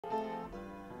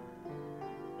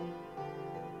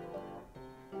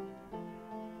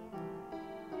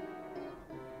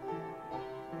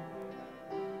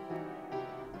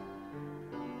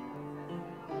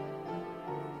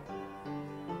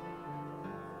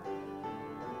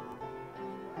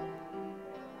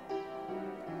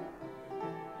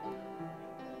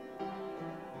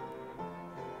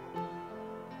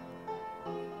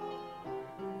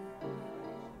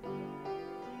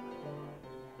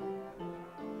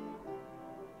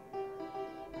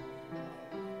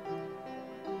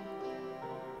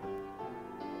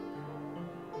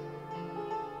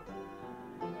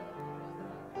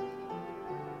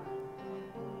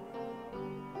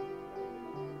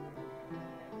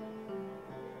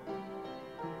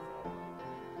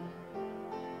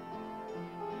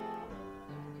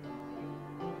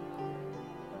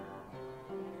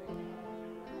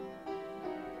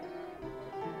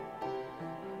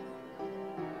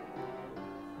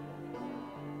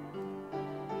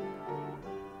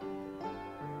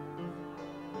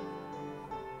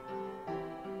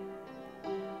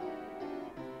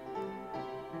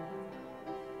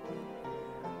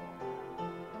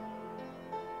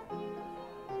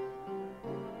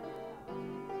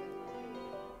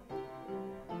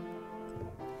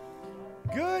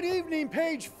Good evening,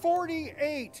 page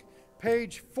 48.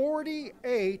 Page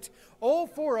 48. Oh,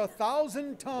 for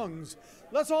 1,000 tongues.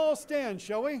 Let's all stand,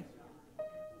 shall we?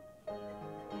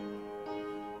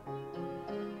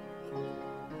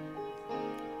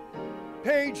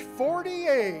 Page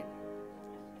 48.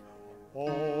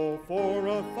 Oh, for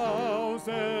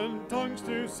 1,000 tongues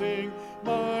to sing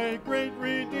my great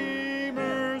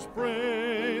Redeemer's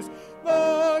praise,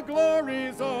 the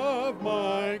glories of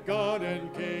my God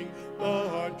and King,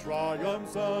 the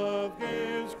triumphs of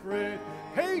His grace.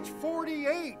 Page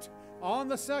 48 on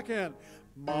the second.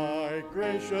 My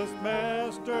gracious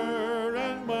Master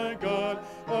and my God,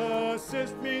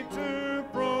 assist me to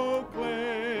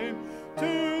proclaim,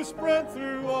 to spread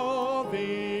through all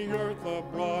the earth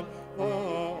abroad the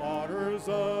honors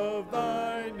of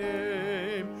thy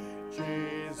name.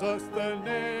 Jesus, the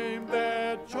name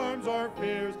that charms our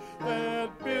fears,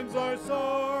 that bids our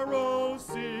sorrows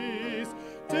cease.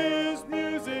 'Tis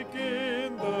music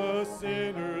in the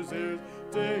sinner's ears,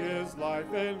 'tis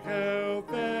life and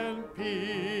health and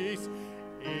peace.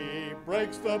 He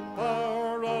breaks the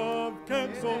power of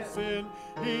cancelled sin,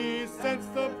 He sets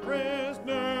the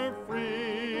prisoner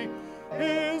free.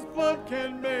 His blood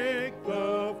can make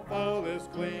the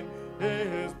foulest clean,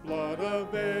 His blood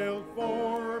availed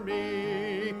for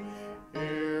me.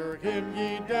 Hear Him,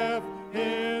 ye deaf,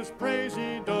 His praise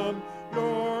ye dumb,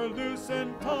 your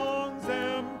loosened tongues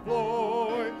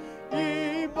employ.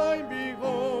 Ye blind,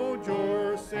 behold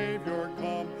your Savior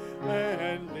come,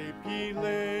 and leap ye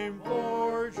lame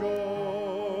for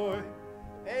joy.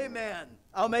 Amen.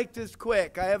 I'll make this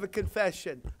quick. I have a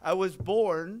confession. I was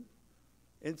born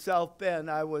in South Bend.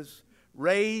 I was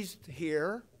raised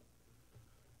here.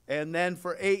 And then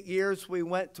for 8 years we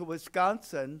went to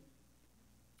Wisconsin.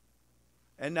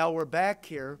 And now we're back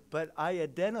here. But I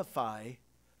identify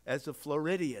as a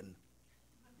Floridian.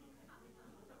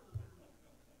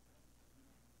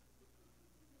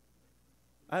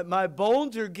 My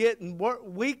bones are getting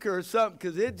weaker or something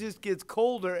because it just gets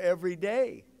colder every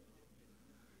day.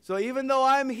 So even though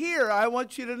I'm here, I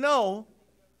want you to know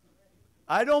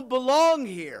I don't belong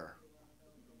here.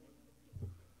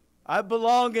 I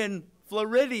belong in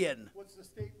Floridian. What's the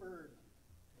state bird?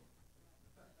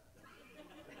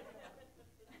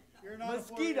 You're not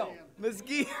Mosquito. a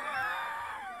Mosquito.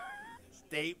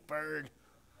 State bird.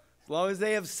 As long as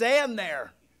they have sand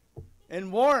there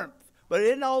and warmth. But it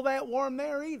isn't all that warm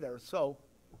there either. So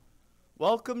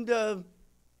welcome to,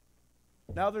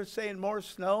 now they're saying more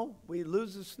snow. We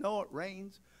lose the snow, it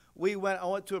rains. I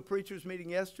went to a preacher's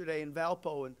meeting yesterday in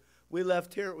Valpo, and we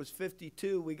left here, it was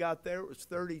 52. We got there, it was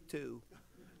 32.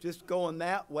 Just going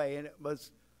that way, and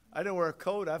I didn't wear a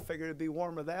coat. I figured it'd be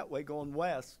warmer that way going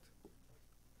west.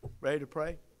 Ready to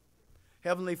pray?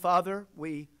 Heavenly Father,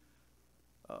 we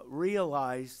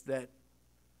realize that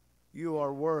you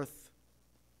are worth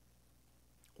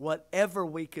whatever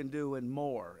we can do and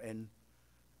more, and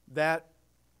that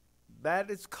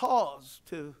is cause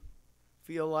to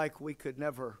feel like we could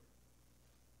never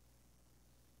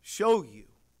show you,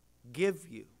 give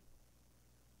you,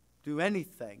 do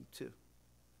anything to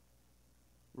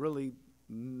really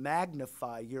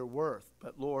magnify your worth.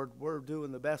 But Lord, we're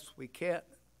doing the best we can.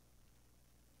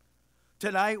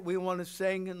 Tonight we want to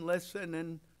sing and listen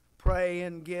and pray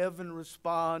and give and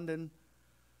respond and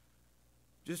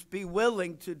just be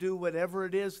willing to do whatever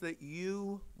it is that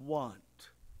you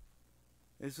want.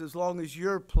 It's as long as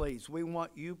you're pleased. We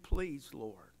want you pleased,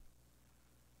 Lord.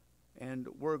 And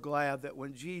we're glad that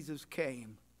when Jesus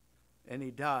came and He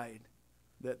died,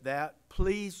 that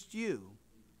pleased you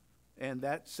and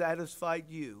that satisfied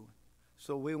you.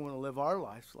 So we want to live our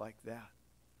lives like that.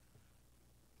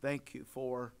 Thank you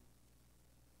for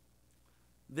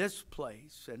this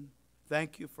place, and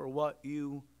thank you for what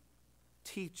you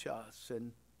teach us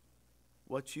and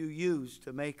what you use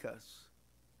to make us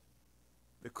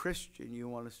the Christian you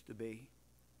want us to be.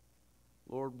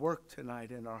 Lord, work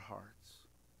tonight in our hearts.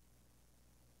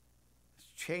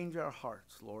 Change our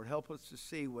hearts, Lord. Help us to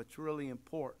see what's really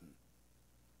important.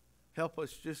 Help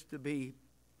us just to be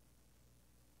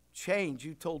changed.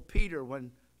 You told Peter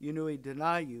when you knew he'd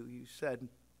deny you, you said,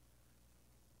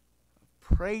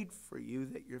 I prayed for you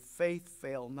that your faith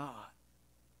fail not.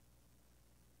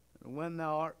 And when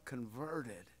thou art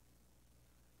converted,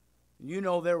 you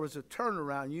know there was a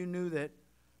turnaround. You knew that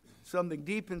something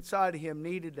deep inside of him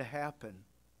needed to happen.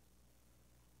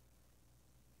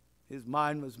 His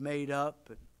mind was made up,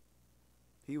 and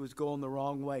he was going the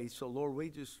wrong way. So, Lord, we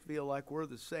just feel like we're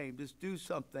the same. Just do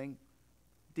something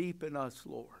deep in us,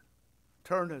 Lord.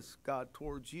 Turn us, God,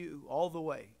 towards you all the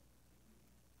way.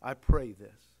 I pray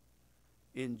this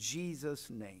in Jesus'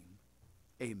 name.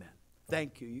 Amen.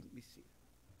 Thank you. You can be seated.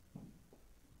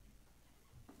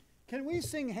 Can we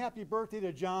sing happy birthday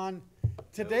to John?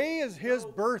 Today is his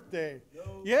birthday.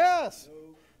 Yes.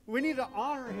 We need to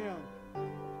honor him.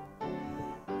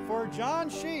 For John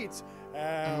Sheets,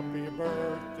 happy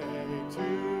birthday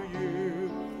to you.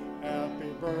 Happy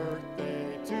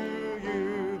birthday to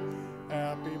you.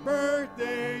 Happy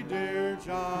birthday, dear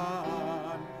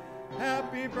John.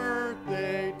 Happy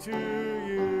birthday to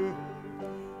you.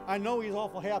 I know he's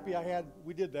awful happy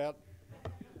we did that.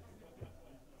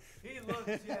 He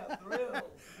looks, thrilled.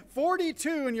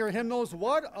 42 in your hymnals.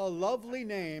 What a lovely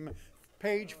name.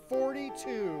 Page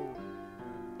 42.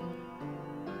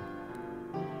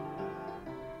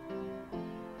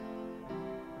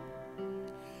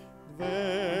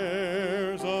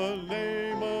 There's a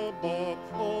name above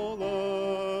all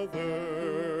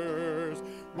others,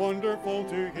 wonderful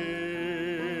to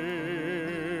hear,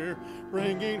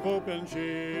 bringing hope and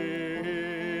cheer.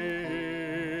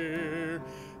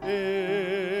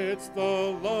 It's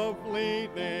the lovely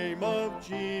name of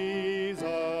Jesus,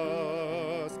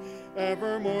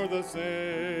 evermore the same.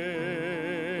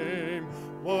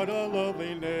 What a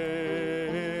lovely name.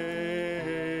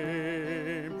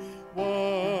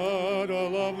 What a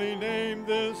lovely name,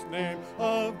 this name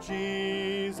of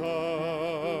Jesus,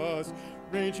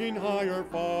 reaching higher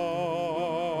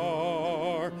far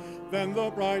than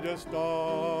the brightest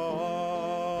star.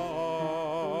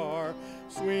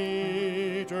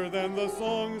 Sweeter than the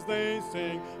songs they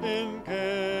sing in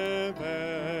heaven.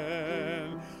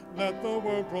 Let the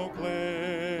world proclaim,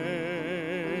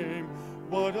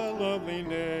 what a lovely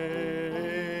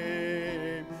name.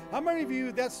 How many of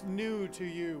you, that's new to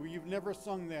you? You've never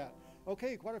sung that.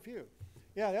 Okay, quite a few.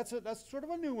 Yeah, that's sort of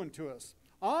a new one to us.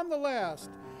 On the last,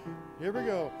 here we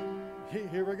go.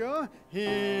 Here we go.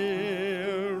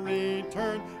 He'll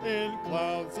return in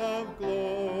clouds of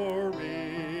glory.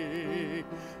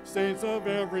 Saints of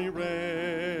every race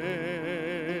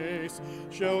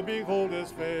shall behold his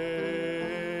face.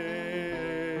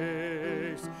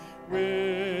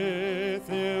 With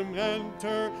him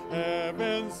enter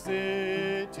heaven's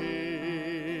city,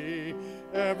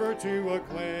 ever to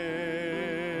acclaim.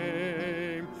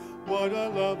 What a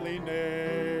lovely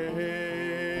name.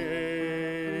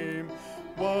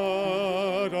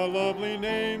 What a lovely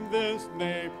name, this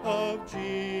name of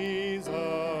Jesus,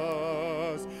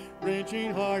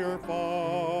 reaching higher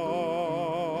far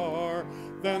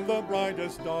than the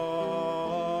brightest star.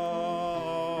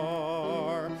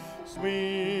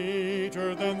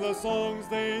 Sweeter than the songs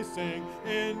they sing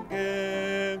in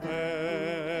heaven.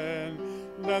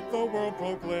 Let the world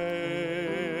proclaim,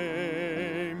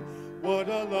 what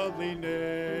a lovely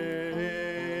name.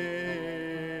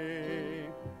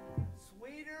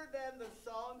 Sweeter than the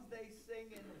songs they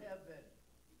sing in heaven.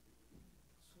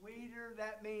 Sweeter,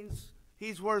 that means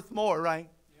he's worth more, right?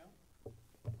 Yeah.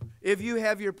 If you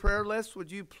have your prayer list,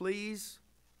 would you please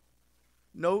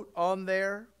note on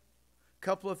there a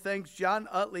couple of things. John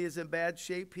Utley is in bad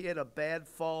shape. He had a bad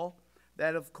fall.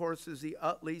 That, of course, is the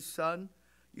Utley son.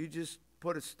 You just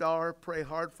put a star, pray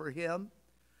hard for him.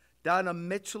 Donna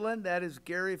Michelin, that is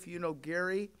Gary, if you know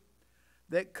Gary.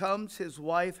 That comes, his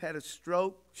wife had a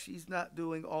stroke. She's not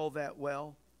doing all that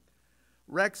well.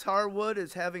 Rex Harwood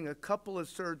is having a couple of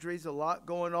surgeries, a lot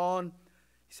going on.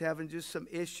 He's having just some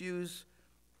issues.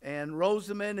 And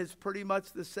Rosamond is pretty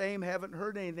much the same. Haven't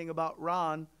heard anything about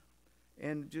Ron.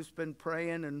 And just been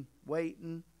praying and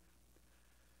waiting.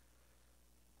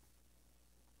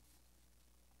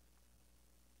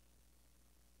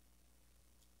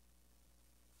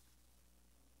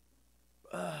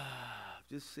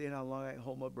 Just seeing how long I can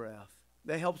hold my breath.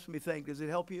 That helps me think. Does it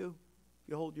help you?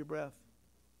 You hold your breath.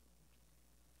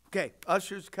 Okay,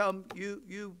 ushers come.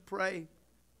 You pray.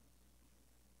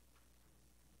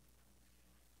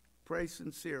 Pray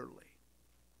sincerely.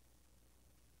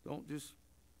 Don't just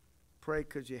pray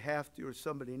because you have to or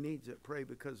somebody needs it. Pray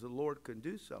because the Lord can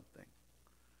do something.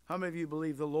 How many of you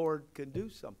believe the Lord can do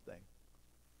something?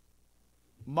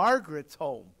 Margaret's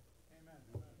home.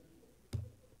 Amen.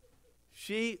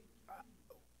 She,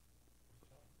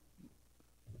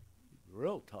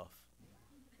 real tough.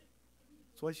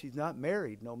 That's why she's not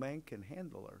married. No man can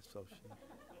handle her. So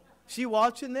she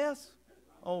watching this?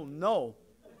 Oh no.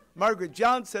 Margaret,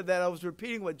 John said that. I was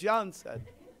repeating what John said.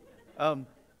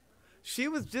 She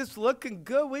was just looking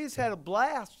good. We just had a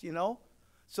blast, you know.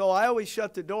 So I always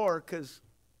shut the door because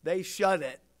they shut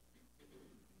it.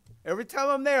 Every time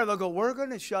I'm there, they'll go, we're going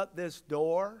to shut this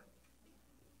door.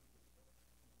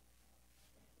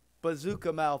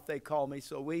 Bazooka mouth, they call me.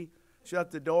 So we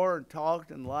shut the door and talked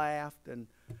and laughed. And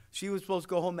she was supposed to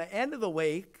go home the end of the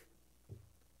week.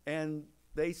 And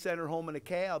they sent her home in a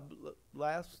cab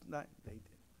last night. They did.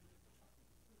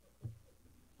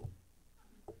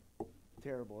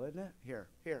 terrible, isn't it? Here.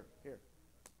 Here.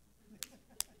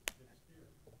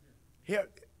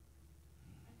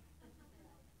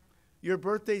 Your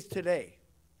birthday's today,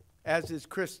 as is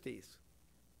Christy's.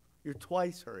 You're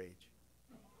twice her age.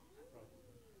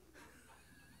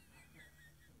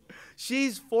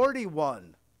 She's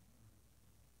 41.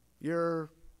 You're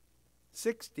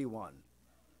 61.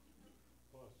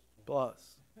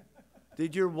 Plus.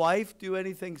 Did your wife do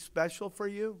anything special for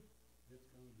you? It's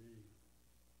going to be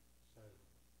Saturday.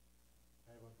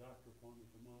 I have a doctor appointment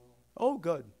tomorrow, Oh,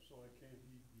 good. so I can't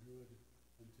eat good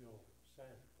until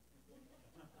Saturday.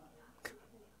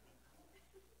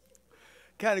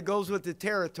 Kind of goes with the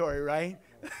territory, right?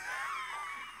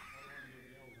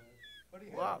 But he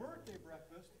had Wow. a birthday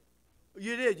breakfast.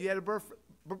 You did. You had a birthday.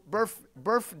 My brother took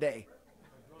me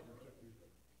to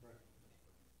breakfast.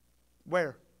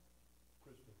 Where?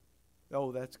 Crystal.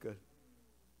 Oh, that's good.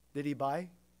 Did he buy?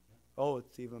 Oh,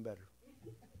 it's even better.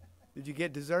 Did you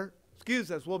get dessert? Excuse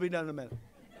us. We'll be done in a minute.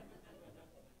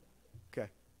 Okay.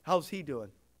 How's he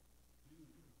doing?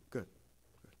 Good.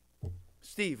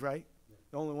 Steve, right?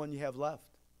 The only one you have left.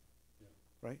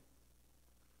 Right?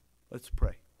 Let's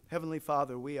pray. Heavenly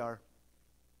Father, we are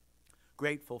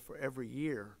grateful for every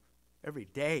year, every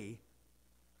day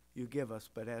you give us.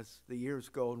 But as the years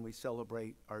go and we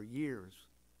celebrate our years,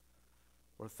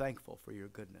 we're thankful for your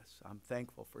goodness. I'm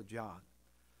thankful for John,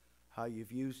 how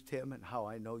you've used him and how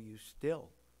I know you still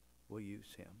will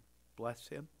use him. Bless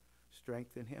him,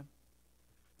 strengthen him.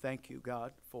 Thank you,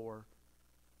 God, for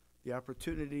the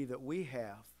opportunity that we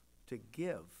have to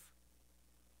give.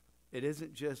 It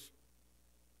isn't just,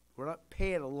 we're not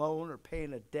paying a loan or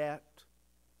paying a debt.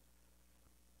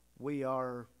 We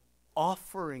are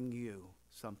offering you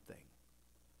something.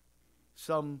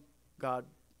 Some, God,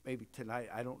 maybe tonight,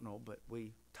 I don't know, but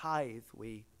we tithe,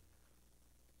 we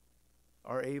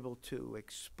are able to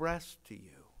express to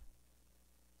you.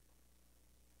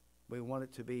 We want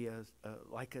it to be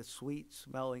like a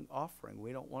sweet-smelling offering.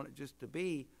 We don't want it just to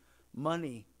be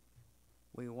money.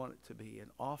 We want it to be an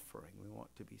offering. We want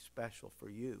it to be special for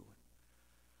you.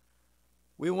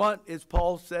 We want, as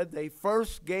Paul said, they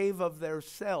first gave of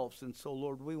themselves. And so,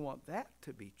 Lord, we want that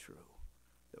to be true,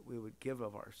 that we would give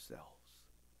of ourselves.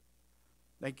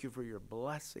 Thank you for your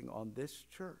blessing on this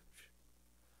church.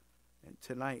 And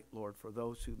tonight, Lord, for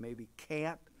those who maybe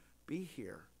can't be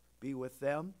here, be with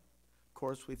them. Of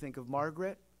course, we think of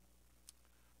Margaret.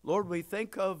 Lord, we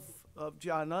think of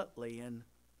John Utley and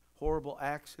horrible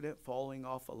accident, falling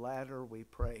off a ladder. We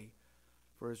pray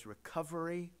for his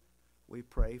recovery. We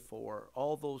pray for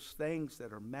all those things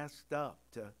that are messed up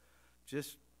to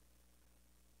just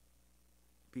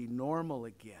be normal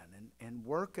again and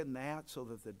work in that so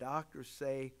that the doctors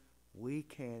say, we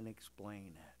can't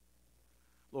explain it.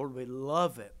 Lord, we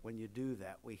love it when you do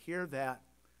that. We hear that.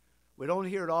 We don't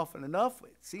hear it often enough.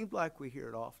 It seems like we hear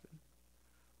it often.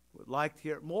 We'd like to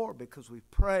hear it more because we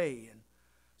pray. And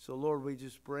so, Lord, we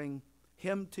just bring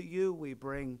him to you. We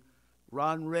bring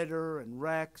Ron Ritter and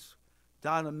Rex,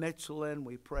 Donna Michelin.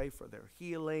 We pray for their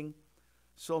healing.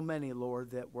 So many,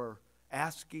 Lord, that we're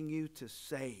asking you to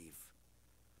save.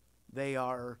 They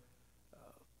are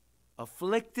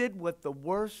afflicted with the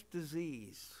worst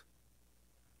disease,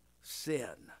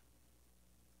 sin.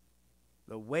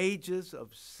 The wages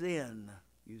of sin,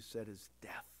 you said, is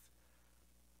death.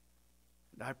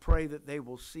 And I pray that they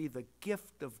will see the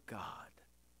gift of God.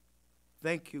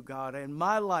 Thank you, God. In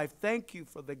my life, thank you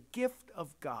for the gift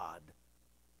of God.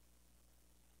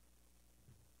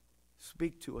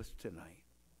 Speak to us tonight.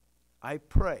 I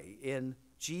pray in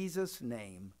Jesus'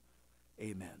 name,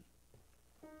 amen.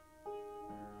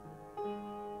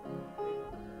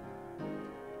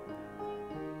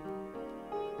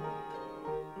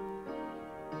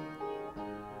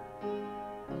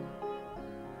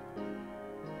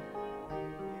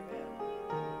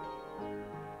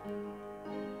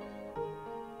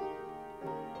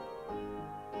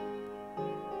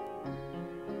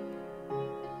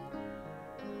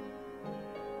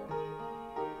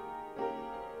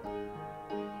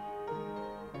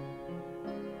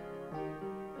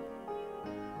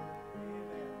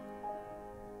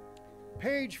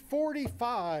 Page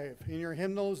 45 in your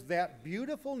hymnals, That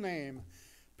Beautiful Name.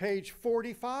 Page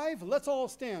 45. Let's all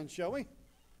stand, shall we?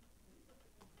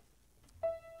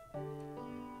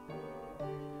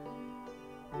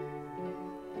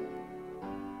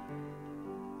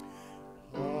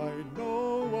 I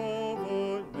know of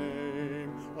a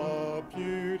name, a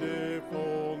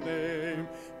beautiful name,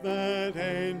 that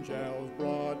angels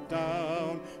brought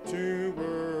down to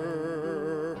earth.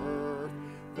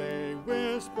 They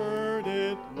whispered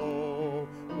it low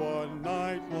one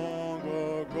night long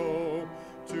ago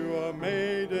to a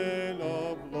maiden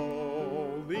of love.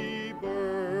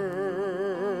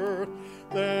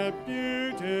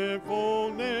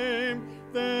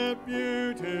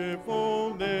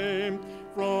 beautiful name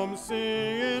from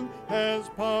sin has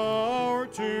power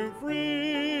to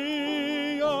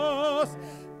free us.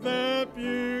 That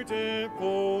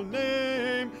beautiful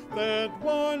name, that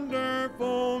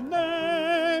wonderful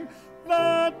name,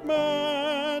 that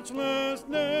matchless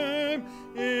name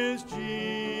is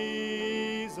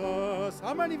Jesus.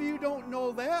 How many of you don't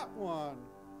know that one?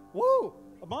 Woo,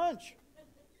 a bunch.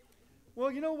 Well,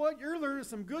 you know what? You're learning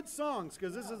some good songs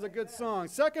because this is a good song.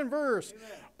 Second verse.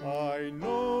 I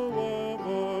know of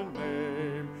a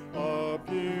name, a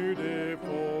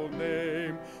beautiful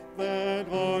name,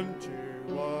 that unto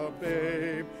a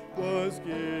babe was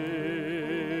given.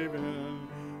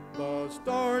 The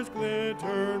stars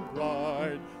glittered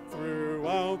bright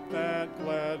throughout that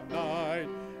glad night,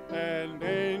 and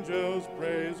angels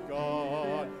praised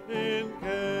God in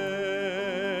heaven.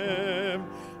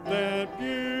 That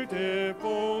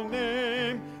beautiful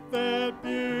name, that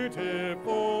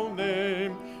beautiful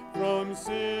name, from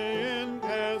sin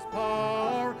has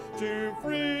power to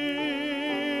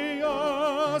free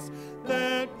us.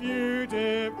 That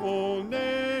beautiful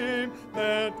name,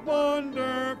 that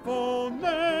wonderful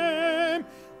name,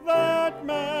 that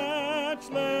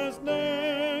matchless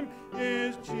name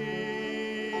is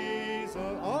Jesus.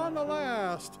 On the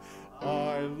last.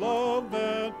 I love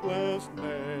that blessed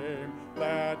name,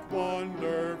 that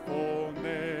wonderful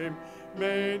name,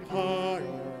 made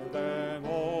higher than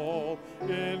all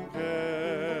in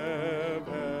heaven.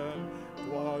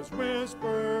 'Twas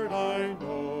whispered, I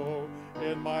know,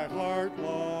 in my heart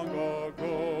long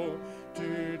ago,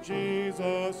 to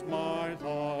Jesus my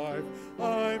life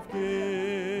I've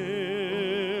given.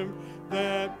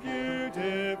 That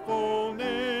beautiful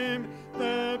name,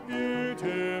 that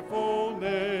beautiful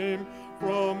name,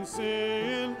 from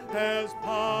sin has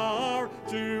power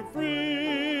to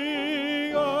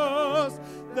free us.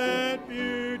 That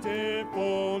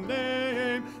beautiful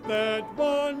name, that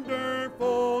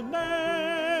wonderful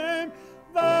name,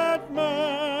 that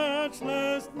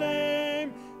matchless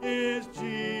name is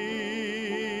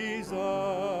Jesus.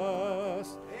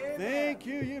 Amen. Thank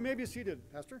you. You may be seated,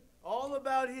 Pastor. All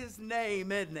about his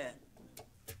name, isn't it?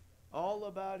 All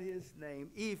about his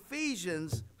name.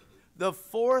 Ephesians, the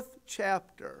 4th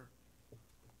chapter.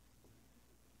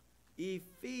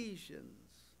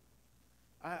 Ephesians.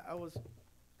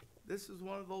 This is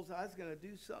one of those, I was going to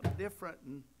do something different,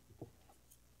 and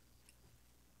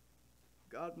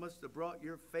God must have brought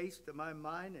your face to my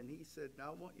mind, and he said,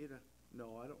 now I want you to,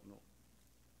 no, I don't know.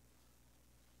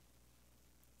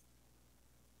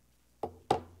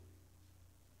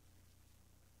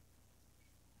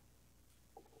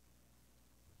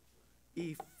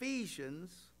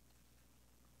 Ephesians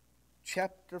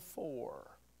chapter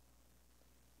 4.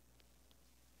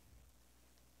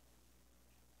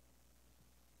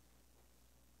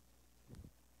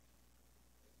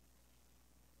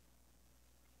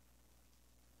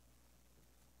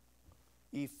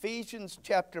 Ephesians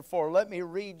chapter 4. Let me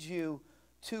read you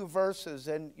 2 verses,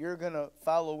 and you're going to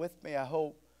follow with me, I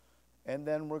hope. And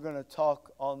then we're going to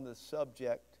talk on the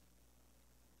subject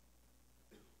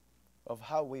of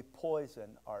how we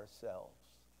poison ourselves.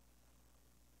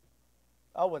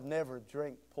 I would never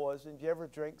drink poison. Did you ever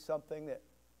drink something that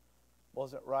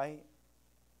wasn't right?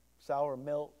 Sour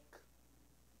milk?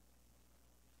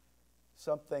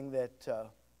 Something that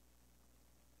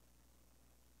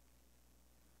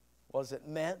wasn't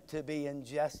meant to be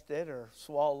ingested or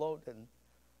swallowed, and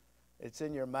it's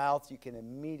in your mouth, you can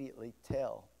immediately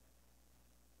tell.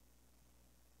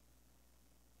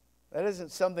 That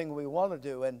isn't something we want to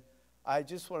do, and I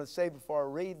just want to say before I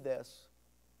read this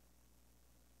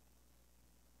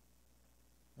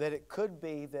that it could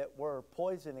be that we're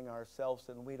poisoning ourselves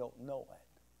and we don't know it.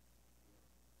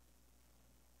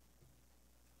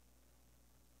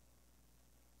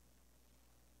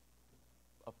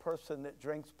 A person that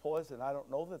drinks poison, I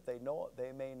don't know that they know it.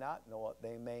 They may not know it.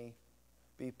 They may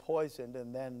be poisoned,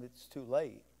 and then it's too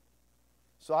late.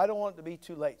 So I don't want it to be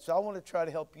too late. So I want to try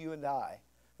to help you and I.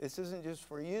 This isn't just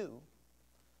for you,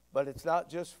 but it's not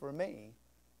just for me.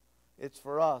 It's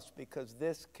for us, because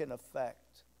this can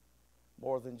affect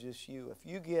more than just you. If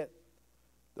you get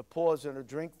the poison or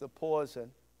drink the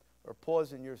poison or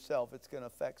poison yourself, it's going to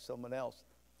affect someone else.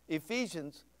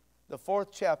 Ephesians, the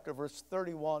 4th chapter, verse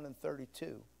 31 and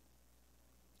 32.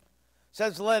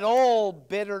 Says, let all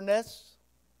bitterness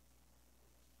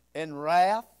and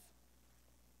wrath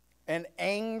and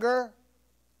anger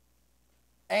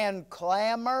and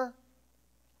clamor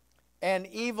and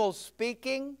evil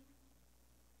speaking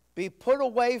be put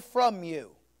away from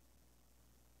you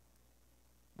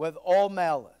with all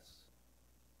malice.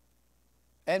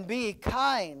 And be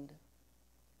kind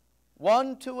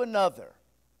one to another,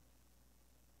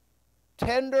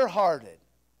 tender-hearted,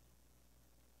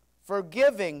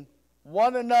 forgiving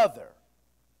one another.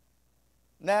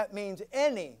 And that means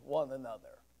any one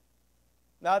another,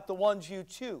 not the ones you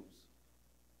choose.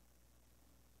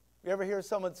 You ever hear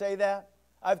someone say that?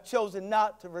 I've chosen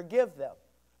not to forgive them.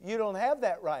 You don't have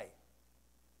that right.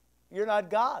 You're not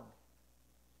God.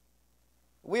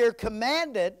 We are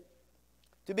commanded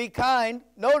to be kind,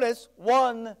 notice,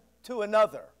 one to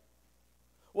another.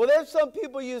 Well, there's some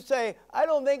people you say, I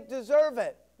don't think deserve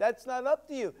it. That's not up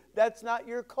to you. That's not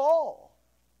your call.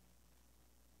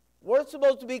 We're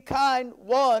supposed to be kind,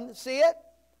 one, see it?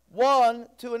 One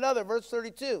to another. Verse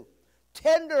 32.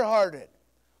 Tender-hearted.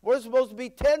 We're supposed to be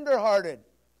tender-hearted.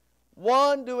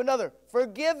 One to another.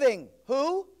 Forgiving.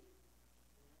 Who?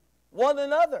 One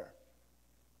another.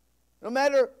 No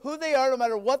matter who they are, no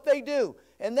matter what they do.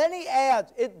 And then he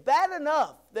adds, it's bad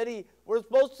enough that we're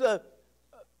supposed to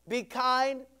be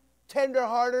kind,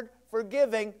 tender-hearted,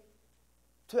 forgiving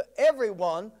to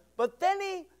everyone. But then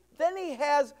he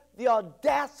has the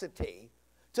audacity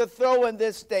to throw in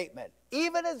this statement.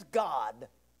 Even as God.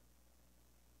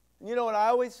 You know what I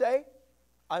always say?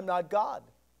 I'm not God.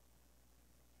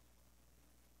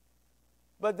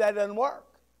 But that doesn't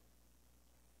work.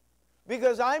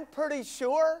 Because I'm pretty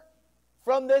sure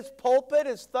from this pulpit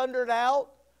is thundered out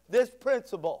this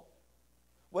principle.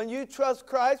 When you trust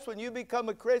Christ, when you become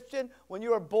a Christian, when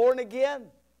you are born again,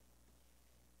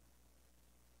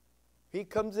 He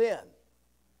comes in.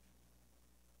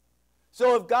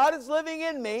 So if God is living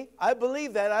in me, I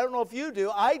believe that. I don't know if you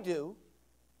do. I do.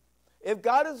 If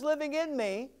God is living in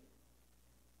me,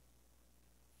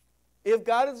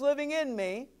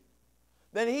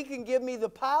 then He can give me the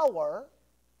power,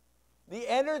 the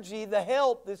energy, the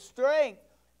help, the strength,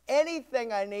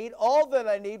 anything I need, all that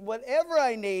I need, whatever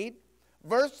I need.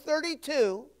 Verse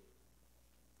 32,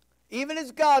 even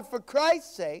as God, for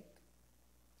Christ's sake,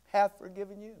 hath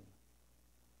forgiven you.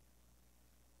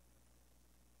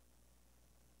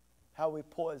 How we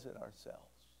poison ourselves.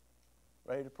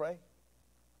 Ready to pray?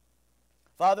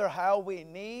 Father, how we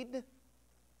need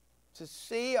to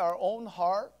see our own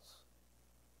hearts.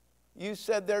 You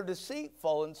said they're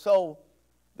deceitful, and so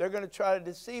they're going to try to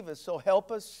deceive us. So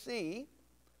help us see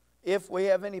if we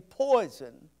have any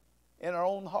poison in our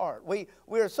own heart. We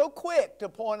are so quick to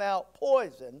point out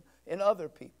poison in other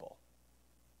people.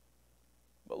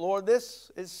 But Lord, this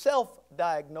is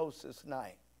self-diagnosis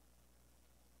night.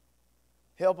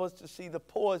 Help us to see the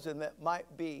poison that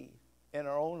might be in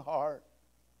our own heart.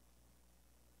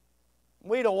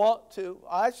 We don't want to.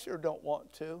 I sure don't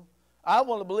want to. I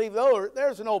want to believe, oh,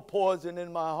 there's no poison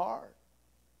in my heart.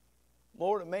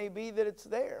 Lord, it may be that it's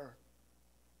there.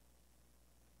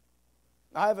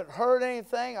 I haven't heard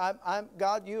anything.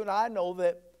 God, you and I know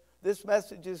that this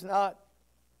message is not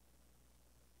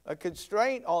a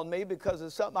constraint on me because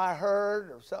of something I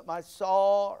heard or something I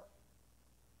saw.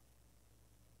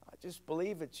 I just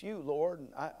believe it's you, Lord, and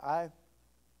I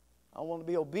want to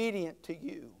be obedient to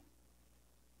you.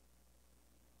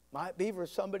 Might be for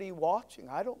somebody watching.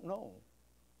 I don't know.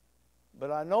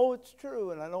 But I know it's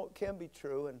true, and I know it can be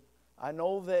true, and I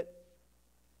know that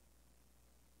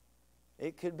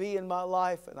it could be in my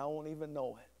life, and I won't even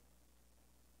know it.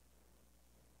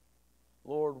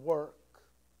 Lord, work.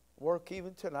 Work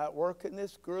even tonight. Work in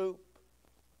this group.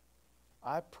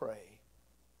 I pray.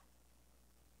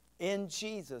 In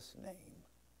Jesus' name,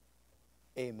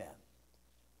 amen.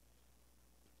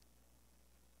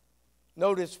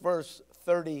 Notice verse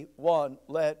 31.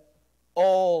 Let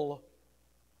all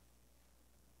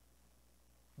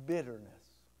bitterness.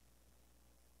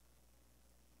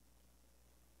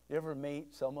 You ever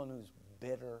meet someone who's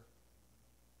bitter?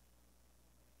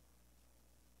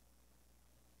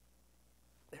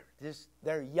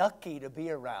 They're yucky to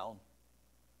be around.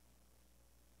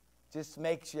 Just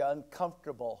makes you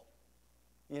uncomfortable.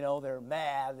 You know, they're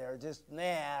mad, they're just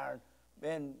mad,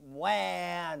 and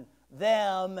whan,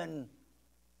 them, and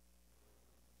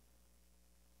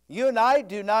you and I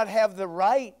do not have the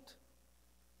right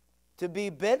to be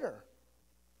bitter.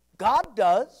 God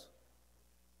does,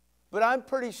 but I'm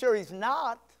pretty sure He's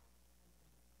not.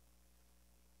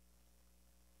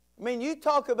 I mean, you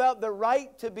talk about the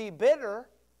right to be bitter,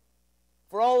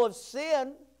 for all of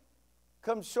sin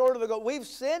comes short of the goal. We've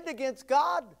sinned against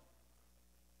God.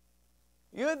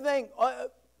 You would think,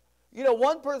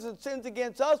 one person sins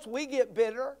against us, we get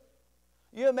bitter.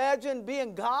 You imagine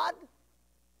being God?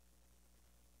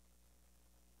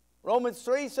 Romans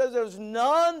 3 says there's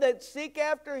none that seek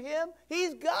after Him.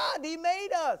 He's God. He made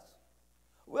us.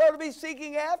 We ought to be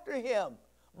seeking after Him.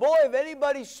 Boy, if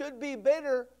anybody should be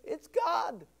bitter, it's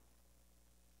God.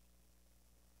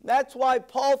 That's why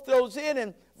Paul throws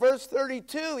in verse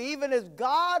 32, even as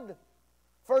God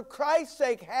for Christ's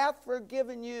sake, hath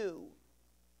forgiven you.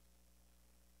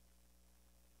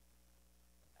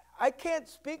 I can't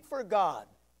speak for God,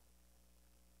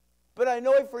 but I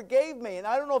know He forgave me. And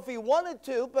I don't know if He wanted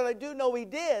to, but I do know He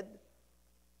did.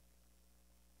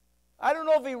 I don't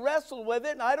know if He wrestled with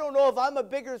it, and I don't know if I'm a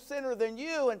bigger sinner than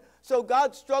you, and so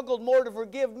God struggled more to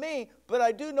forgive me, but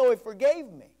I do know He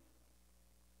forgave me.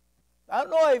 I don't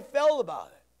know how He felt about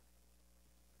it.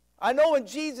 I know when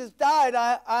Jesus died,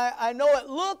 I know it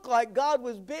looked like God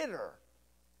was bitter,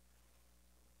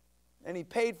 and He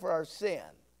paid for our sin.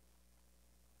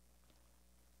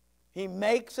 He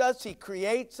makes us, He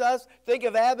creates us. Think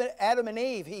of Adam and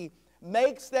Eve. He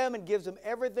makes them and gives them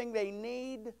everything they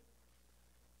need.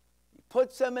 He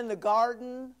puts them in the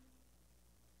garden.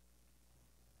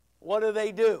 What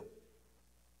do?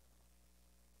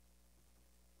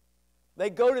 They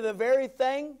go to the very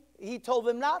thing He told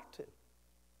them not to.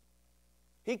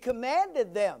 He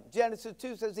commanded them. Genesis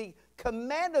 2 says He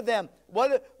commanded them.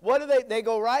 What do they? They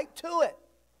go right to it.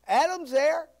 Adam's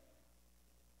there.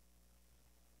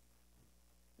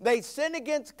 They sin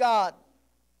against God.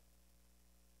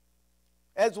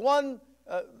 As one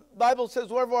Bible says,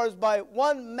 wherefore as by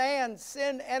one man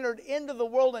sin entered into the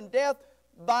world, and death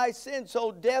by sin,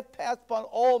 so death passed upon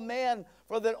all men,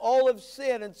 for that all have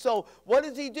sinned. And so what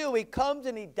does He do? He comes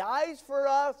and He dies for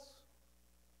us.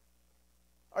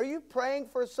 Are you praying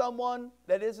for someone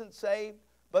that isn't saved,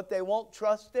 but they won't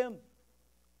trust Him?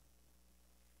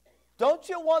 Don't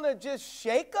you want to just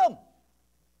shake them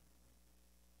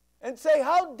and say,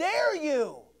 how dare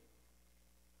you?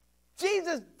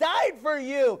 Jesus died for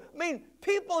you. I mean,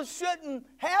 people shouldn't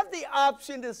have the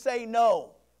option to say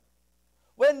no.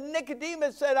 When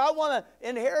Nicodemus said, I want to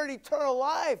inherit eternal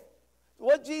life,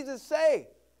 what did Jesus say?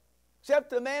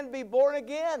 Except a man be born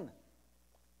again.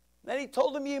 Then He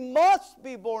told him, you must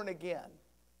be born again.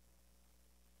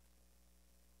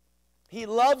 He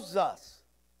loves us,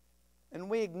 and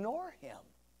we ignore Him.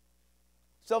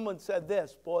 Someone said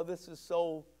this, boy, this is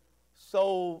so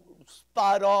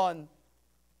spot on.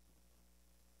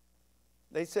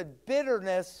 They said,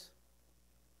 bitterness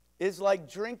is like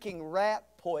drinking rat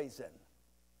poison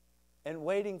and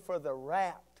waiting for the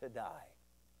rat to die.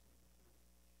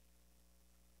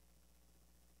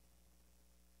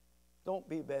 Don't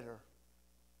be bitter.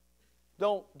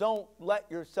 Don't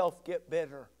let yourself get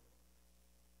bitter.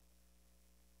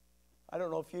 I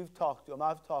don't know if you've talked to them.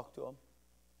 I've talked to them.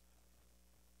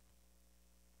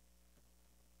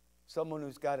 Someone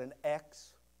who's got an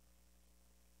ex.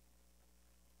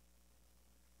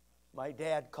 My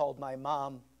dad called my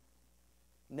mom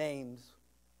names.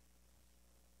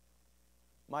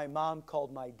 My mom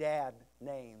called my dad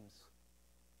names.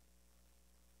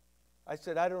 I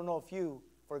said, I don't know if you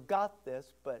forgot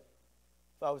this, but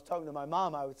if I was talking to my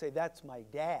mom, I would say, that's my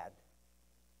dad.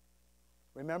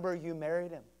 Remember, you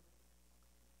married him.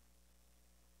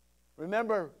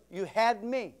 Remember, you had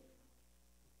me.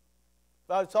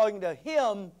 If I was talking to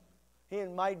him, he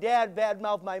and my dad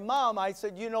badmouthed my mom, I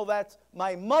said, you know, that's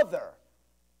my mother.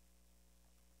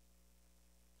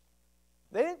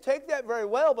 They didn't take that very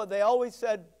well, but they always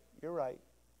said, you're right.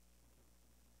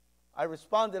 I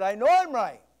responded, I know I'm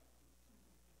right.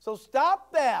 So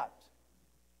stop that.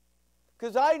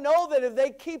 Because I know that if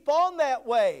they keep on that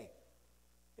way,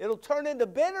 it'll turn into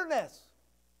bitterness.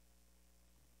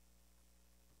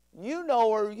 You know,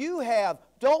 or you have.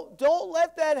 Don't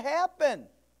let that happen.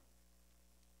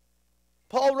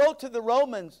 Paul wrote to the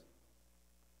Romans.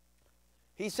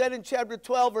 He said in chapter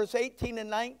 12, verse 18 and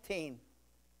 19,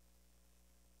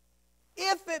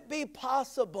 if it be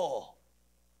possible,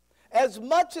 as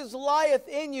much as lieth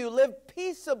in you, live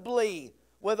peaceably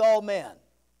with all men.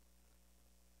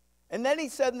 And then he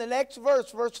said in the next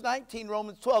verse, verse 19,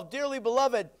 Romans 12, dearly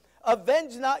beloved,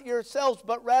 avenge not yourselves,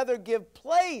 but rather give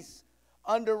place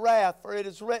unto wrath, for it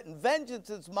is written, vengeance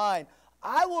is mine,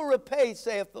 I will repay,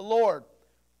 saith the Lord.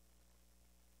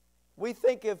 We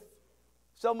think if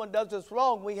someone does us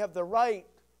wrong, we have the right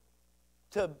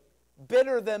to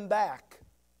bitter them back.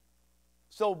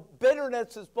 So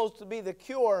bitterness is supposed to be the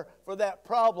cure for that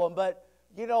problem. But,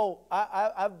 you know,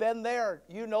 I've been there.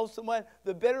 You know someone,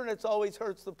 the bitterness always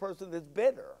hurts the person that's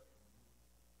bitter.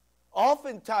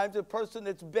 Oftentimes the person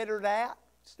that's bittered at,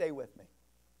 stay with me,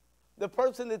 the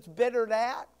person that's bittered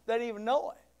at doesn't even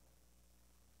know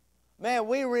it. Man,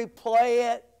 we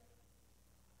replay it.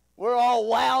 We're all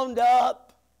wound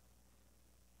up,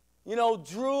 you know,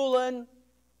 drooling,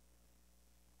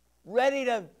 ready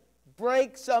to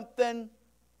break something.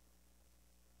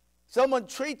 Someone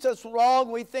treats us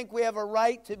wrong, we think we have a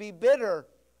right to be bitter.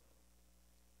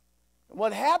 And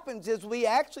what happens is we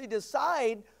actually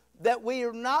decide that we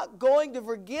are not going to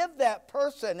forgive that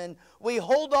person, and we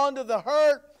hold on to the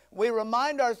hurt. We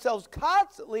remind ourselves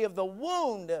constantly of the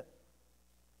wound. Did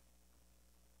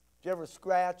you ever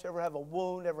scratch, ever have a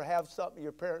wound, ever have something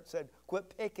your parents said,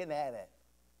 quit picking at it?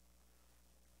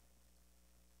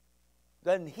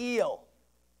 Doesn't heal.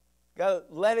 Got to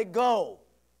let it go.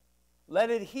 Let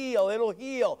it heal. It'll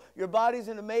heal. Your body's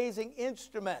an amazing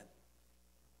instrument.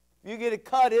 If you get a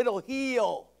cut, it'll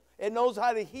heal. It knows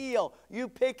how to heal. You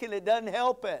picking it doesn't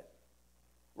help it.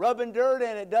 Rubbing dirt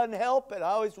in it doesn't help it. I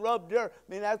always rub dirt.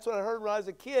 I mean, that's what I heard when I was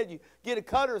a kid. You get a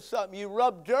cut or something, you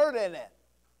rub dirt in it.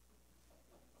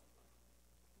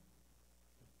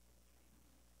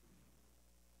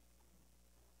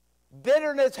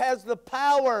 Bitterness has the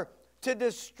power to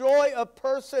destroy a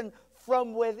person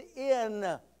from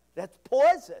within. That's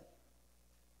poison.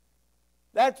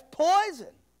 That's poison.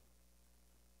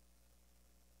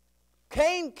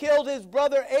 Cain killed his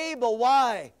brother Abel.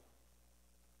 Why?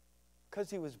 Because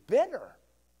he was bitter.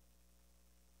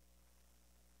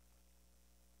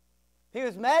 He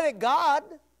was mad at God.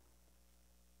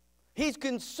 He's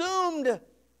consumed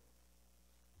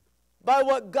by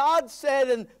what God said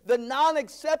and the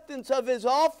non-acceptance of his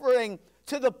offering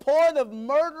to the point of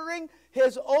murdering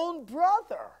his own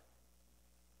brother.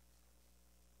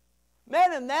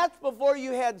 Man, and that's before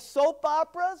you had soap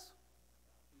operas.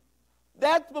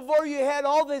 That's before you had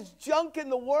all this junk in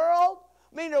the world.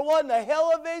 I mean, there wasn't a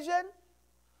television.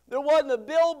 There wasn't a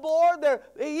billboard.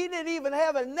 He didn't even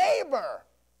have a neighbor.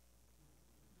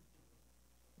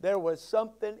 There was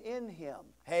something in him.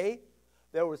 Hey,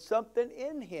 there was something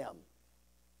in him.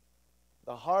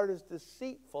 The heart is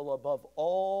deceitful above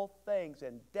all things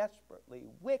and desperately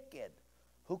wicked.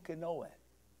 Who can know it?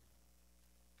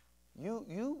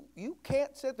 You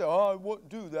can't sit there, oh, I wouldn't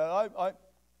do that.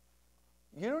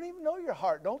 You don't even know your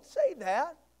heart. Don't say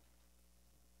that.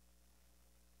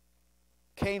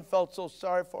 Cain felt so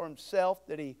sorry for himself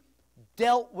that he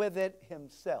dealt with it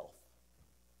himself.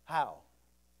 How?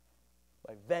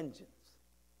 By vengeance.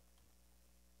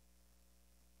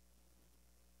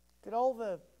 Look at all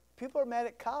the people are mad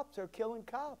at cops. They're killing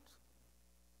cops.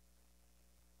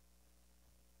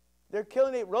 They're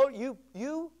killing it.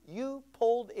 You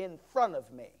pulled in front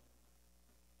of me.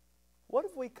 What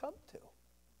have we come to?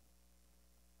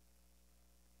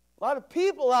 A lot of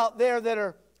people out there that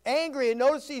are angry. And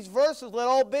notice these verses. Let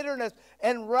all bitterness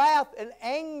and wrath and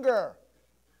anger.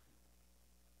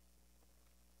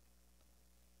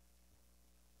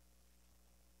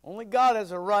 Only God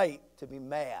has a right to be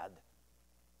mad.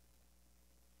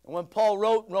 And when Paul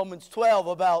wrote in Romans 12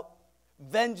 about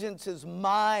vengeance is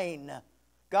mine,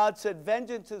 God said,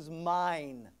 vengeance is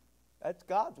mine. That's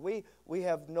God's. We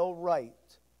have no right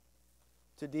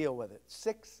to deal with it.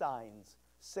 6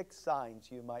 signs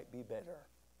you might be bitter.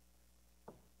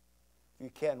 If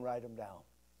you can, write them down.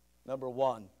 Number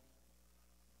 1,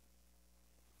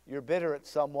 you're bitter at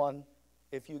someone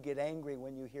if you get angry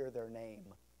when you hear their name.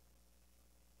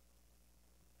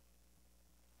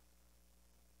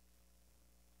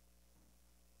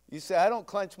 You say, I don't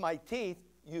clench my teeth.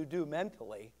 You do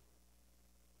mentally.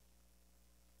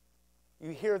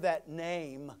 You hear that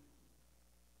name.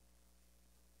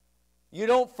 You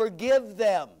don't forgive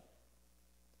them.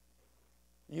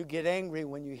 You get angry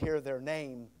when you hear their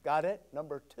name. Got it?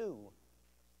 Number 2.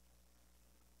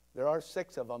 There are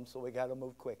 6 of them, so we got to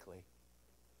move quickly.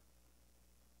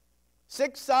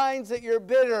 6 signs that you're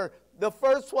bitter. The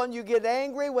first one, you get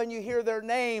angry when you hear their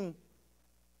name.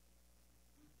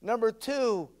 Number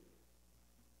 2,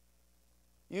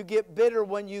 you get bitter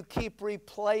when you keep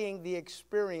replaying the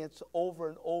experience over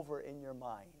and over in your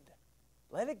mind.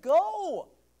 Let it go.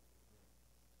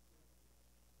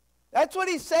 That's what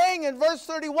he's saying in verse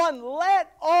 31.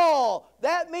 Let all.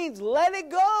 That means let it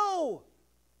go.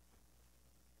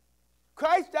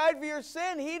 Christ died for your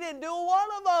sin. He didn't do one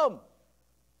of them.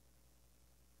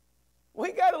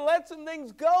 We got to let some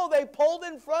things go. They pulled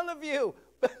in front of you.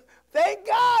 Thank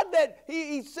God that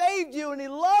he saved you and He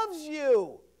loves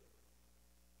you.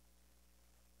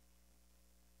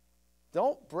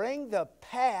 Don't bring the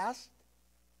past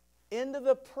into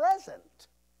the present.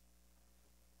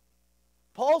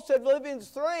 Paul said, Philippians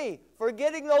 3,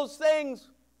 forgetting those things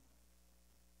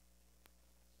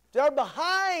that are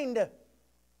behind.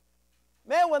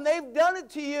 Man, when they've done it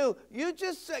to you, you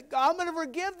just say, I'm going to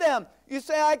forgive them. You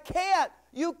say, I can't.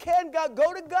 You can. God,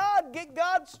 go to God. Get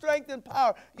God's strength and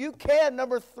power. You can.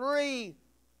 Number 3,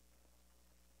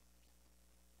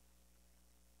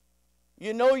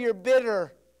 you know you're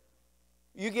bitter.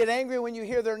 You get angry when you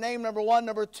hear their name, number 1.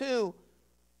 Number 2,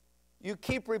 you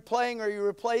keep replaying or you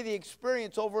replay the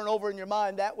experience over and over in your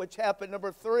mind, that which happened.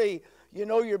 Number 3, You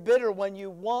know you're bitter when you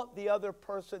want the other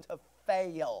person to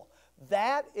fail.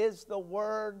 That is the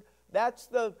word, that's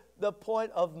the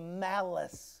point of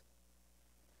malice.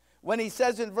 When he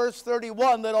says in verse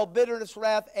 31, let all bitterness,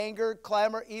 wrath, anger,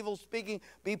 clamor, evil speaking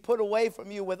be put away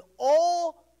from you with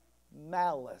all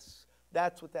malice.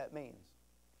 That's what that means.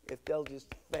 If they'll just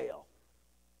fail.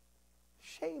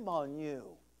 Shame on you.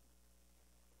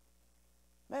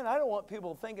 Man, I don't want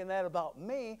people thinking that about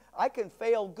me. I can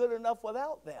fail good enough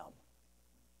without them.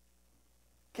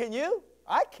 Can you?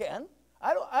 I can.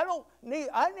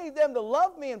 I need them to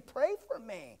love me and pray for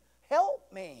me.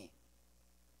 Help me.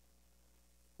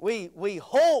 We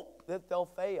hope that they'll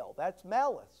fail. That's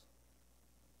malice.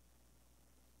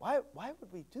 Why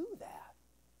would we do that?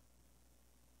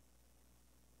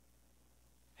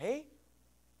 Hey,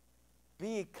 be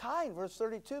ye kind. Verse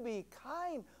 32, be ye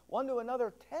kind one to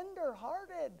another,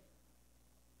 tender-hearted.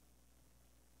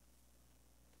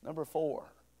 Number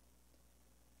 4.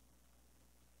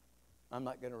 I'm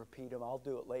not going to repeat them. I'll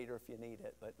do it later if you need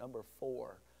it. But number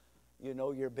 4, you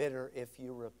know you're bitter if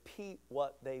you repeat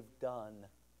what they've done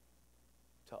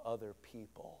to other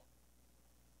people.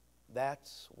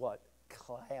 That's what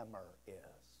clamor is.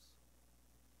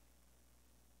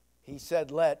 He said,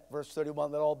 verse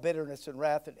 31, let all bitterness and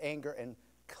wrath and anger and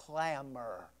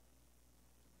clamor.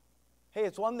 Hey,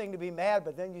 it's one thing to be mad,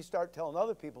 but then you start telling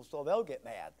other people so they'll get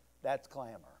mad. That's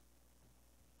clamor.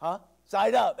 Huh?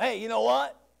 Side up. Hey, you know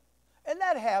what? And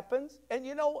that happens. And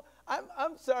you know,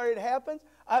 I'm sorry it happens.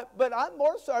 But I'm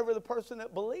more sorry for the person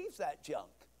that believes that junk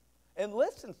and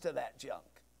listens to that junk.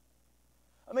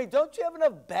 I mean, don't you have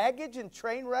enough baggage and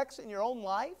train wrecks in your own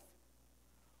life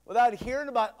without hearing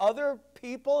about other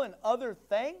people and other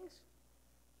things?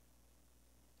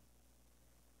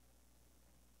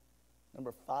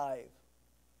 Number 5.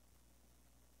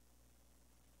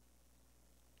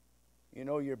 You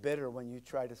know you're bitter when you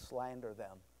try to slander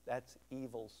them. That's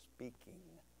evil speaking.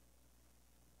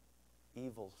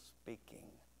 Evil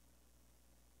speaking.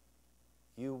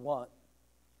 You want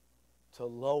to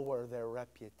lower their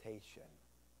reputation.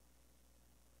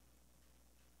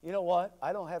 You know what?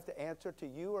 I don't have to answer to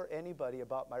you or anybody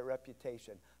about my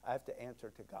reputation. I have to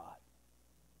answer to God.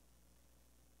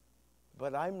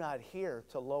 But I'm not here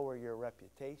to lower your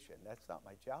reputation. That's not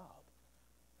my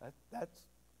job.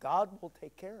 God will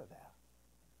take care of that.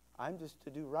 I'm just to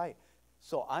do right.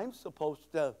 So I'm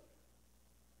supposed to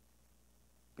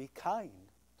be kind,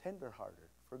 tenderhearted,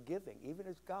 forgiving, even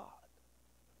as God.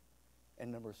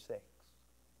 And number 6.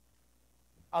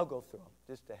 I'll go through them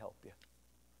just to help you.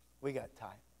 We got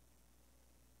time.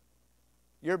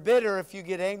 You're bitter if you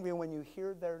get angry when you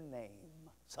hear their name.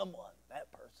 Someone,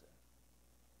 that person.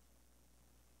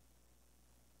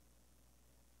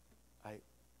 I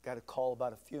got a call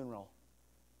about a funeral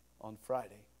on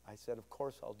Friday. I said, of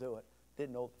course I'll do it.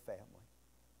 Didn't know the family.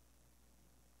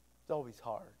 It's always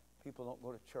hard. People don't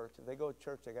go to church. If they go to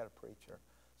church, they got a preacher.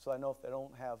 So I know if they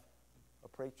don't have a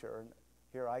preacher, and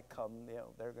here I come, you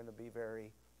know, they're going to be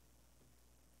very...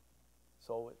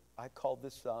 So I called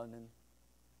this son, and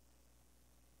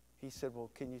he said, well,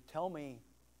 can you tell me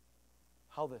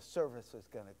how the service is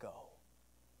going to go?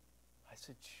 I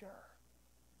said, sure.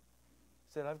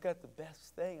 He said, I've got the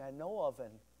best thing I know of,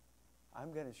 and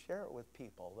I'm going to share it with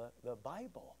people, the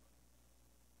Bible.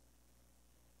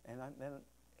 And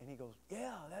he goes,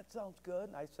 yeah, that sounds good.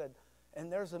 And I said,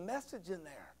 and there's a message in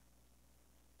there.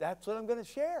 That's what I'm going to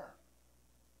share.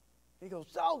 He goes,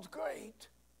 sounds great.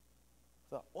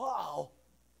 I thought, wow.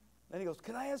 Then he goes,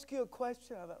 can I ask you a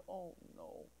question? I thought, oh,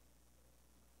 no.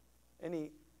 And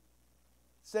he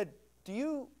said,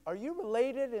 are you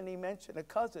related? And he mentioned a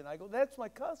cousin. I go, that's my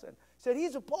cousin. He said,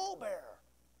 he's a pallbearer.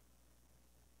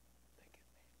 Thinking,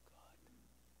 man,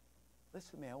 God,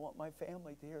 listen to me. I want my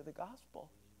family to hear the gospel.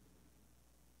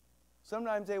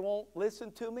 Sometimes they won't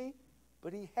listen to me,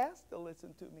 but he has to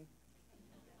listen to me.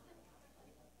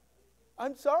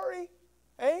 I'm sorry.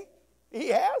 Hey, he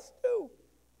has to.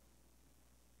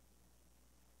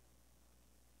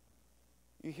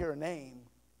 You hear a name.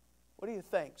 What do you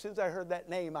think? As soon as I heard that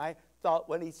name, I thought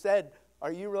when he said,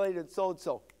 are you related to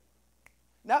so-and-so?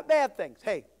 Not bad things,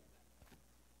 hey.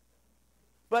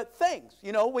 But things,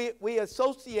 you know, we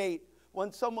associate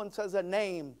when someone says a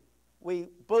name,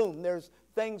 boom, there's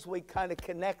things we kind of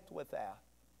connect with that.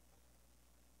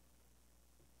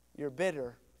 You're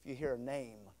bitter if you hear a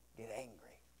name, get angry.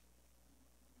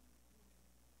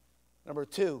 Number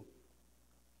 2,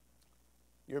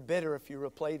 you're bitter if you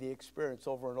replay the experience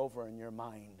over and over in your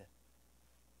mind.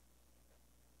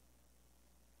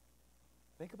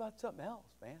 Think about something else,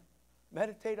 man.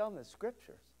 Meditate on the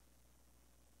scriptures.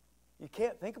 You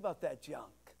can't think about that junk.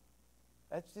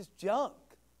 That's just junk.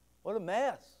 What a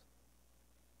mess.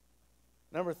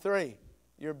 Number 3,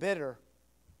 you're bitter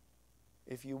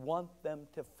if you want them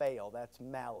to fail. That's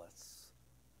malice.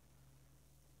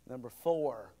 Number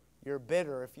 4, you're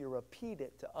bitter if you repeat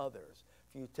it to others.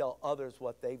 If you tell others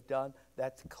what they've done,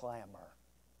 that's clamor.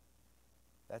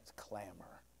 That's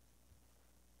clamor.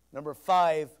 Number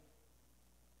 5,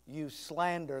 you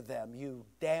slander them. You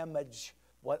damage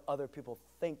what other people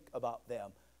think about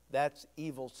them. That's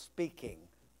evil speaking.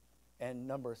 And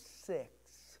number 6,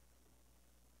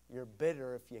 you're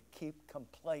bitter if you keep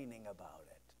complaining about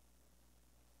it.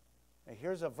 Now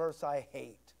here's a verse I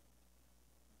hate,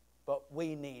 but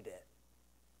we need it.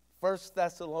 1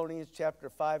 Thessalonians chapter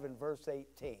 5 and verse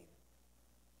 18.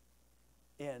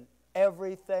 In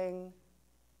everything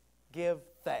give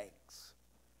thanks.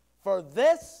 For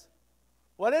this,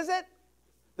 what is it?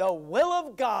 The will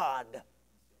of God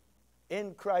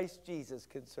in Christ Jesus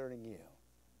concerning you.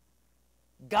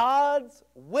 God's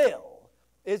will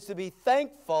is to be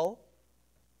thankful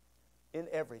in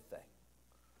everything.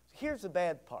 Here's the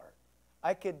bad part.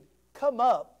 I could come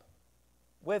up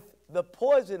with the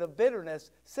poison of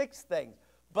bitterness, 6 things.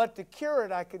 But to cure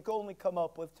it, I could only come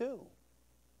up with 2.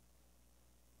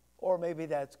 Or maybe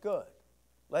that's good.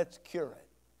 Let's cure it.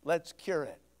 Let's cure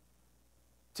it.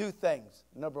 2 things.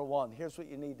 Number 1, here's what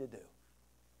you need to do.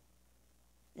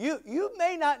 You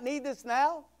may not need this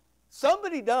now.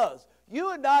 Somebody does.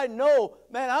 You and I know,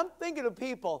 man, I'm thinking of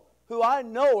people who I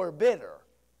know are bitter.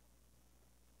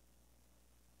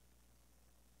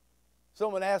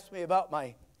 Someone asked me about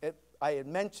I had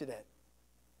mentioned it,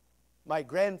 my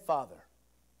grandfather.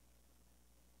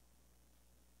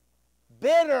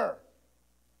 Bitter.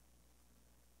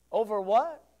 Over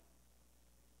what?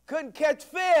 Couldn't catch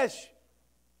fish.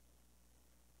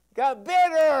 Got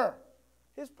bitter.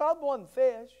 His problem wasn't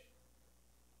fish.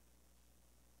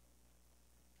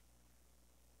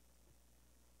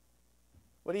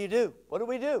 What do you do? What do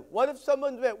we do? What if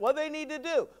someone's bitter? What do they need to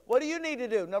do? What do you need to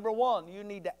do? Number 1, you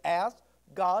need to ask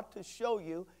God to show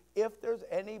you if there's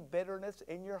any bitterness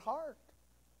in your heart.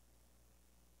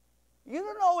 You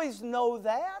don't always know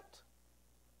that.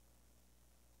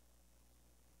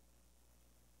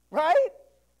 Right?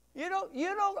 You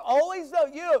don't always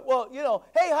know.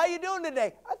 Hey, how you doing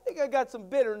today? I think I got some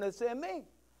bitterness in me.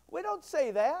 We don't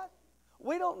say that.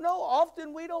 We don't know.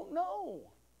 Often we don't know.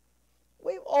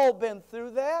 We've all been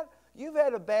through that. You've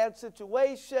had a bad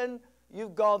situation.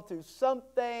 You've gone through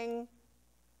something.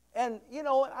 And,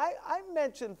 I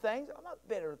mention things. I'm not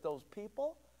bitter at those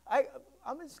people.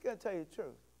 I'm just going to tell you the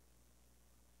truth.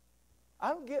 I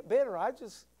don't get bitter. I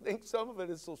just think some of it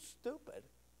is so stupid.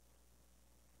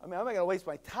 I mean, I'm not going to waste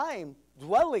my time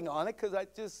dwelling on it because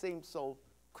it just seems so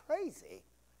crazy.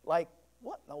 Like,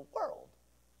 what in the world?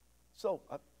 So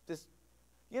I just,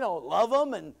 love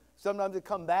them, and sometimes they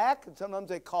come back, and sometimes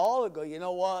they call and go, you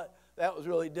know what, that was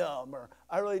really dumb, or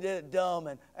I really did it dumb,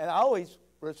 and I always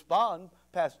respond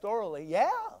pastorally, yeah.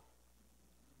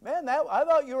 Man, I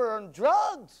thought you were on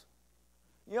drugs.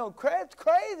 It's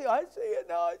crazy. I see it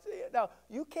now.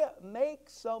 You can't make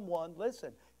someone,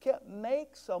 can't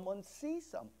make someone see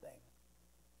something.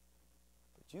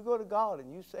 But you go to God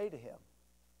and you say to him,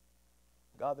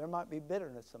 God, there might be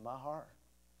bitterness in my heart.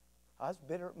 I was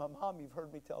bitter at my mom. You've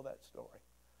heard me tell that story.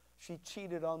 She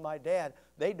cheated on my dad.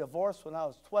 They divorced when I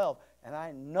was 12, and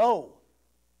I know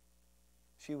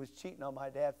she was cheating on my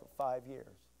dad for 5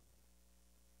 years.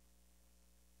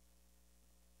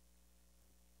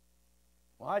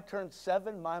 When I turned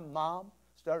 7, my mom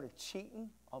started cheating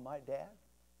on my dad.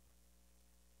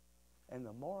 And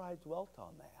the more I dwelt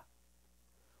on that,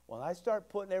 when I started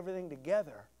putting everything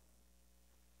together,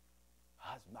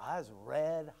 I was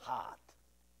red hot.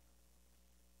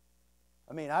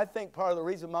 I mean, I think part of the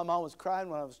reason my mom was crying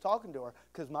when I was talking to her,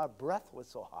 because my breath was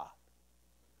so hot.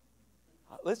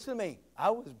 Listen to me. I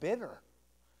was bitter.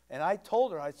 And I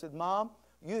told her, I said, Mom,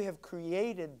 you have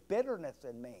created bitterness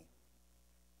in me.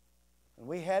 And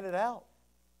we had it out.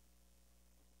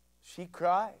 She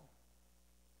cried.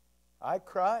 I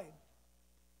cried.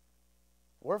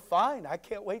 We're fine. I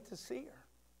can't wait to see her.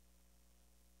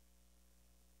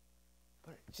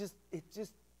 But it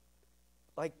just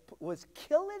like was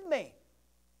killing me.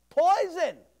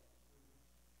 Poison.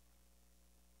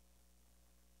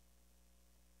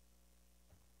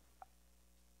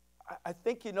 I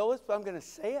think you know this, but I'm going to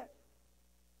say it.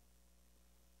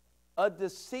 A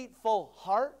deceitful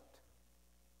heart.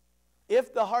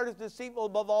 If the heart is deceitful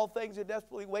above all things and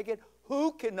desperately wicked,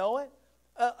 who can know it?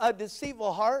 A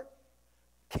deceitful heart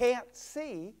can't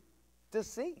see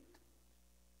deceit.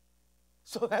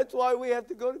 So that's why we have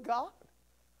to go to God.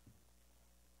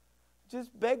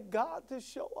 Just beg God to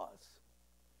show us.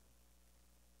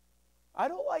 I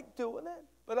don't like doing it,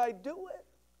 but I do it.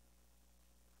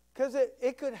 Because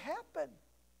it could happen.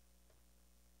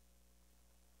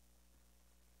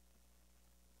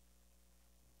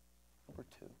 Number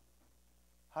two,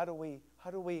 how do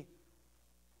we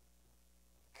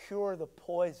cure the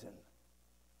poison,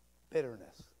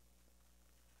 bitterness?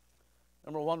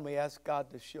 Number one, we ask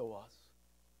God to show us.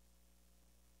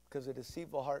 Because a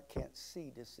deceitful heart can't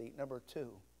see deceit. Number two,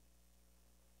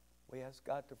 we ask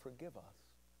God to forgive us.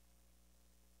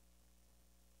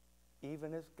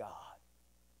 Even as God.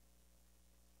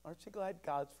 Aren't you glad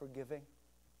God's forgiving?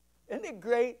 Isn't it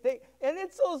great? And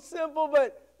it's so simple,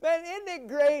 but man, isn't it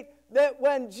great that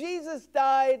when Jesus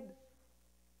died,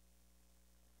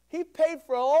 He paid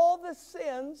for all the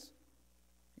sins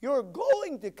you're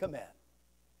going to commit.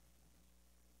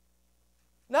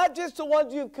 Not just the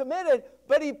ones you've committed,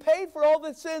 but He paid for all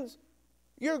the sins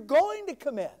you're going to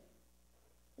commit.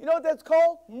 You know what that's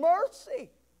called?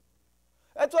 Mercy.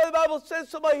 That's why the Bible says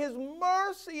so by His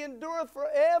mercy endureth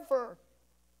forever.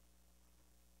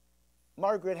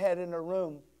 Margaret had in her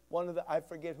room I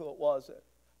forget who it was.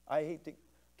 I hate to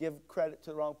give credit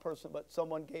to the wrong person, but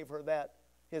someone gave her that.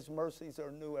 His mercies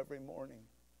are new every morning.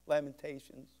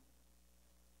 Lamentations.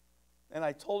 And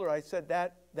I told her, I said,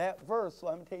 that verse,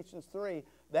 Lamentations 3,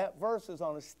 that verse is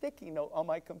on a sticky note on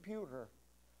my computer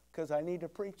because I need to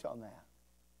preach on that.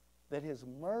 That His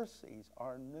mercies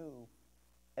are new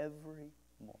every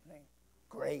morning.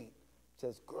 Great. It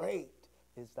says, great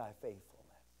is thy faithfulness.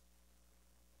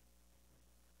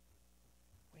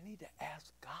 We need to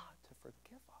ask God to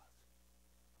forgive us.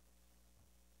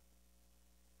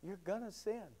 You're going to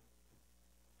sin.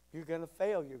 You're going to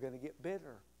fail. You're going to get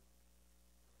bitter.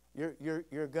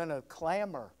 You're going to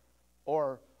clamor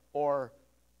or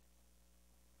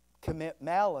commit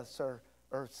malice or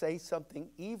say something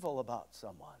evil about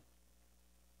someone.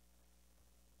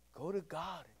 Go to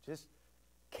God. Just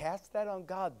cast that on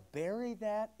God. Bury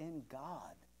that in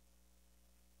God.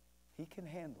 He can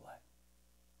handle it.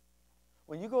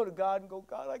 When you go to God and go,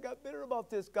 God, I got bitter about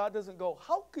this, God doesn't go,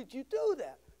 how could you do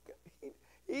that?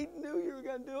 He knew you were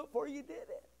going to do it before you did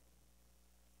it.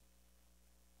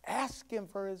 Ask Him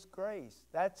for His grace.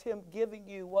 That's Him giving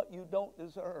you what you don't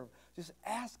deserve. Just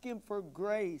ask Him for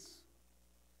grace.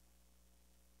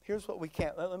 Here's what we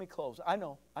can't. Let me close. I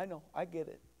know. I get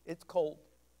it. It's cold.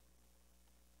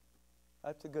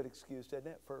 That's a good excuse, isn't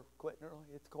it, for quitting early?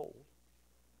 It's cold.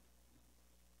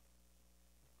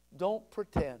 Don't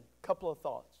pretend. Couple of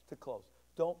thoughts to close.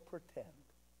 Don't pretend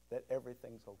that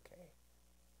everything's okay.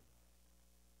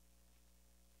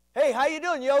 Hey, how you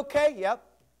doing? You okay? Yep.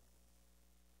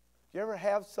 Do you ever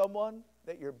have someone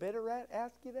that you're bitter at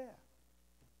ask you that?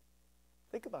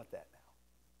 Think about that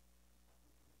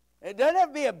now. It doesn't have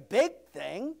to be a big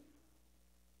thing,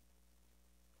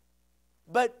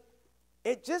 but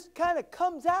it just kind of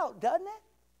comes out, doesn't it?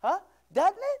 Huh?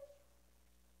 Doesn't it?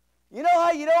 You know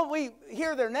how we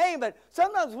hear their name, but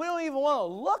sometimes we don't even want to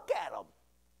look at them.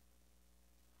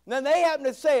 And then they happen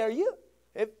to say,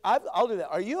 I'll do that.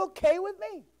 Are you okay with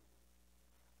me?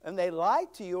 And they lie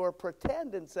to you or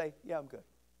pretend and say, yeah, I'm good.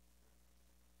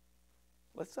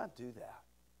 Let's not do that.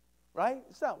 Right?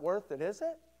 It's not worth it, is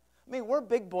it? I mean, we're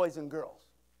big boys and girls.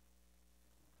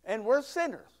 And we're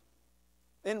sinners.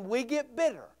 And we get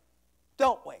bitter,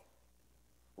 don't we?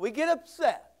 We get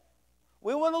upset.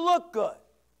 We want to look good.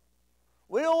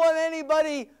 We don't want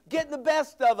anybody getting the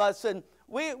best of us. And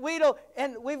we don't,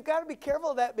 and we've got to be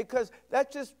careful of that because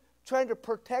that's just trying to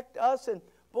protect us. And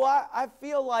boy, I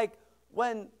feel like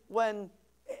when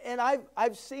and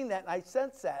I've seen that and I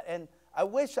sense that. And I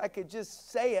wish I could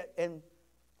just say it and,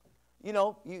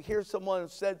 you hear someone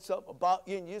said something about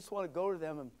you and you just want to go to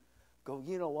them and go,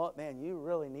 you know what, man, you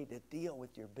really need to deal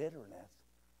with your bitterness.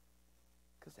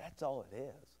 Because that's all it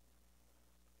is.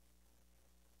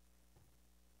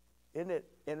 Isn't it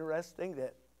interesting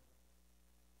that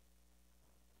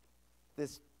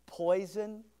this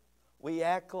poison, we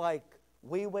act like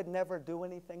we would never do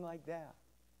anything like that.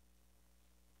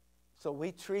 So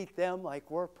we treat them like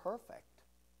we're perfect.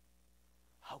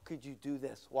 How could you do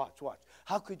this? Watch.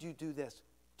 How could you do this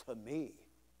to me?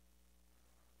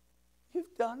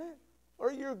 You've done it,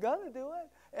 or you're going to do it.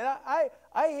 And I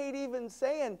hate even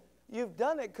saying you've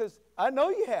done it because I know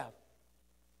you have.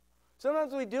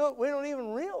 Sometimes we do it, we don't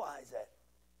even realize it.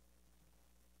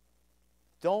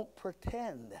 Don't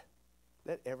pretend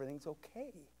that everything's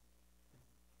okay.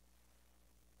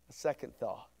 A second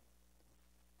thought.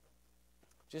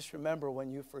 Just remember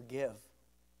when you forgive,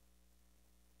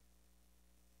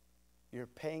 you're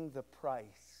paying the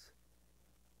price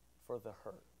for the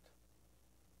hurt.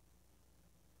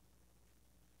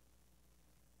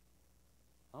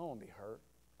 I don't want to be hurt.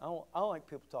 I don't like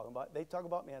people talking about it. They talk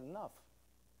about me enough.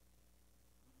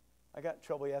 I got in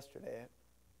trouble yesterday.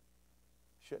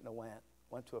 Shouldn't have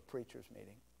went to a preacher's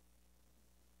meeting.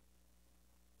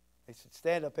 They said,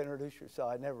 stand up, introduce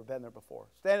yourself. I'd never been there before.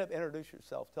 Stand up, introduce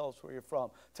yourself. Tell us where you're from.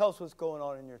 Tell us what's going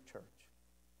on in your church.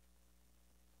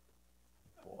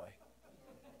 Boy.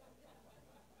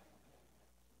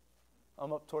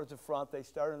 I'm up towards the front. They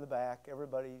start in the back.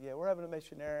 Everybody, yeah, we're having a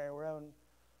missionary. We're having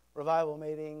revival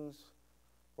meetings.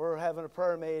 We're having a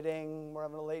prayer meeting. We're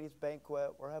having a ladies'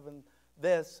 banquet. We're having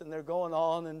this, and they're going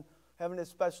on and having this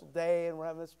special day, and we're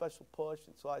having this special push.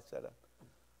 And so I said,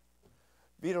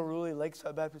 Vito Rulli,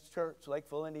 Lakeside Baptist Church,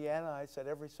 Lakeville, Indiana. I said,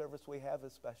 every service we have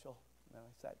is special. And then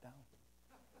I sat down.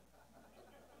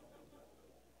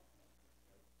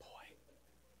 Boy,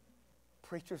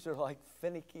 preachers are like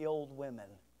finicky old women.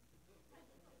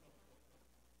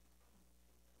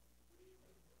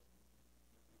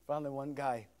 Finally, one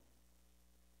guy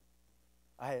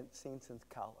I hadn't seen since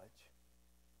college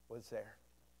was there.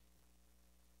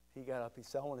 He got up. He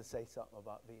said, I want to say something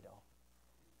about Vito.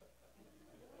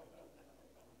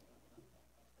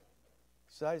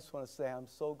 So I just want to say I'm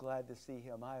so glad to see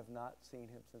him. I have not seen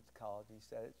him since college. He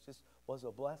said it just was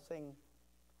a blessing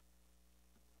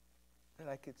that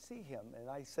I could see him. And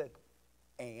I said,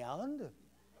 and? He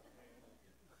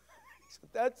said,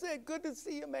 that's it. Good to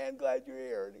see you, man. Glad you're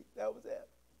here. And that was it.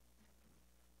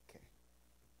 Okay.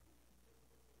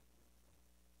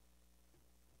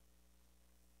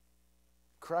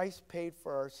 Christ paid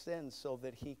for our sins so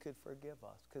that he could forgive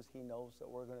us because he knows that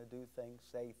we're going to do things,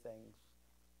 say things.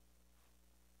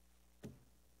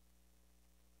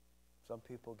 Some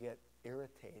people get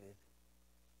irritated,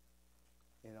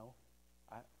 you know.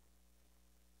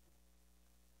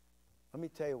 Let me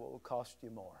tell you what will cost you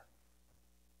more.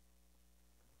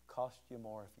 Cost you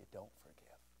more if you don't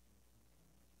forgive.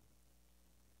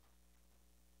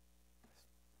 Just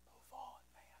move on,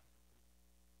 man.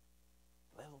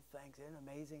 Little things. Isn't it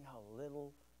amazing how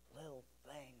little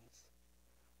things,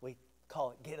 we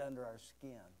call it get under our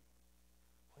skin.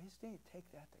 We just need to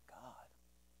take that to God.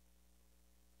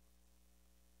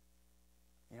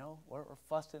 You know, we're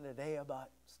fussing today about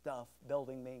stuff,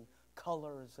 building being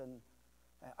colors, and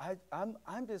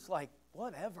I'm just like,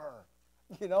 whatever.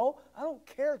 You know, I don't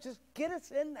care. Just get us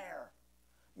in there.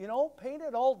 You know, paint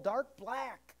it all dark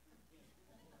black.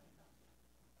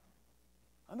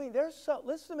 I mean,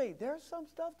 listen to me, there's some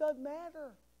stuff doesn't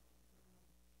matter.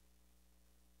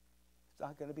 It's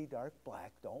not going to be dark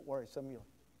black. Don't worry. Some of you,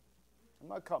 I'm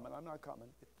not coming.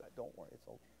 Don't worry.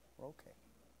 We're okay.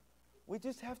 We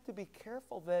just have to be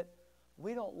careful that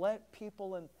we don't let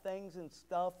people and things and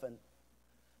stuff and,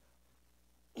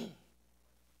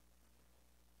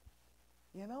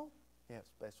 you know, you have a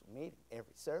special meeting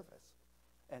every service.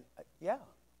 And yeah,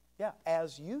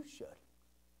 as you should.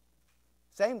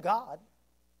 Same God.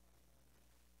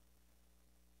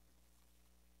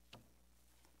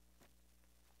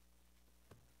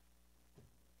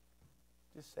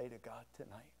 Just say to God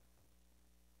tonight,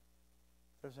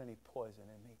 if there's any poison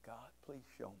in me, God, please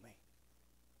show me.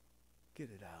 Get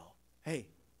it out. Hey,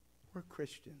 we're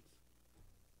Christians.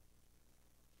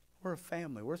 We're a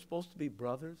family. We're supposed to be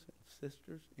brothers and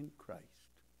sisters in Christ.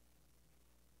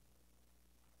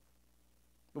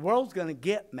 The world's going to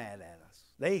get mad at us.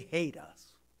 They hate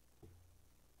us.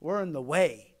 We're in the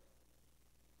way.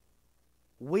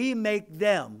 We make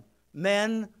them.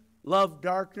 Men love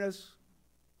darkness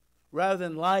rather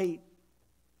than light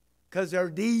because their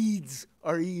deeds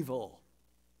are evil.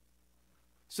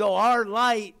 So our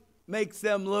light makes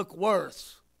them look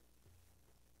worse.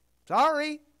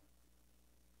 Sorry.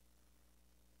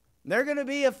 They're going to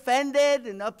be offended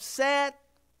and upset,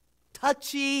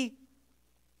 touchy.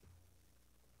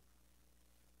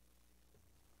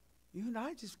 You and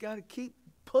I just got to keep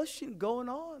pushing, going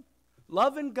on.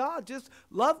 Loving God. Just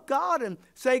love God and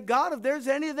say, God, if there's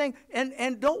anything,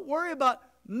 and don't worry about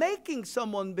making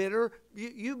someone bitter.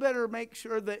 You better make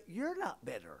sure that you're not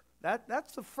bitter.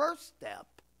 That's the first step.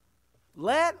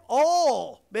 Let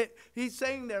all, he's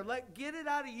saying there, get it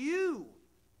out of you.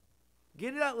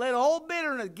 Get it out. Let all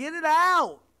bitterness, get it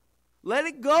out. Let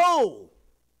it go.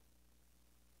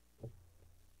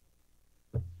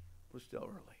 We're still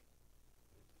early.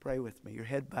 Pray with me. Your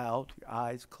head bowed, your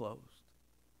eyes closed.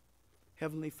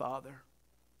 Heavenly Father,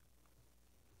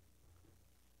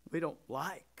 we don't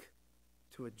like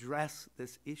to address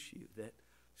this issue that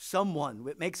someone,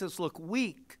 it makes us look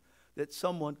weak, that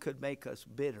someone could make us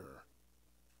bitter.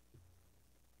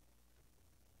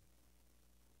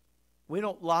 We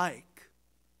don't like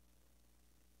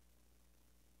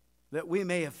that we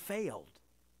may have failed,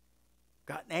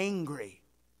 gotten angry,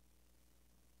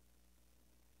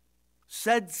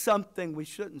 said something we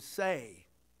shouldn't say,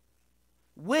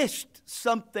 wished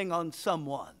something on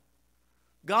someone.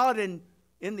 God, in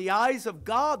the eyes of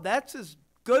God, that's as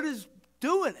good as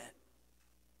doing it.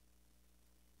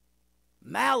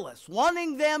 Malice,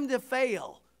 wanting them to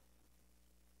fail.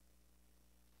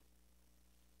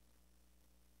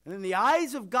 And in the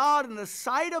eyes of God, in the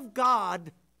sight of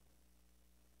God,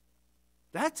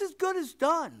 that's as good as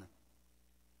done.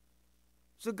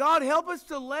 So God, help us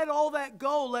to let all that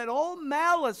go. Let all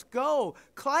malice go.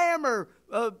 Clamor,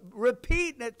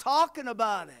 repeating it, talking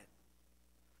about it.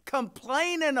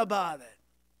 Complaining about it.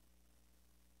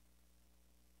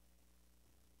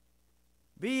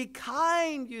 Be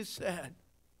kind, you said.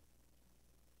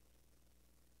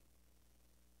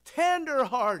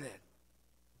 Tender-hearted.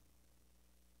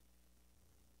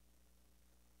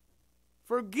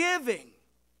 Forgiving.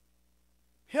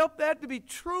 Help that to be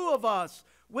true of us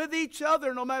with each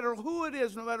other, no matter who it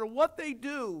is, no matter what they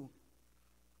do.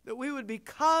 That we would be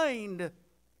kind.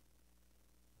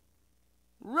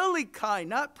 Really kind,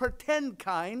 not pretend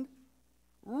kind.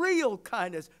 Real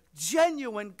kindness,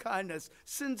 genuine kindness,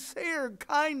 sincere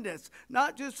kindness,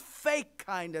 not just fake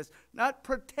kindness, not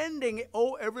pretending,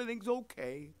 oh, everything's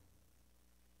okay.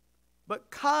 But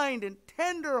kind and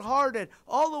tender-hearted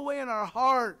all the way in our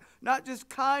heart, not just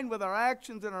kind with our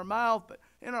actions in our mouth, but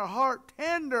in our heart,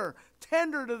 tender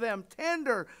to them,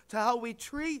 tender to how we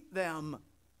treat them,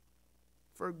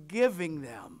 forgiving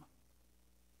them,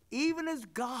 even as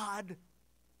God.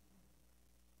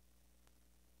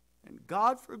 And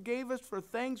God forgave us for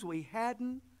things we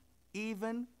hadn't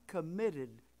even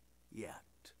committed yet.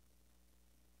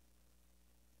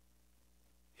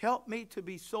 Help me to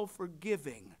be so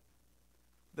forgiving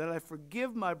that I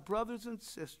forgive my brothers and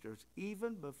sisters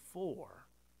even before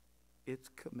it's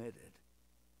committed.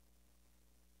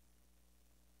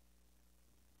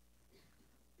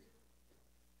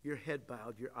 Your head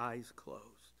bowed, your eyes closed.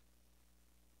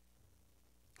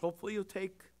 Hopefully you'll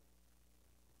take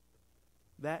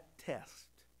that test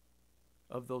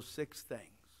of those 6 things.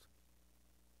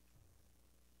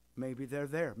 Maybe they're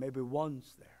there. Maybe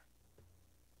one's there.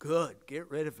 Good. Get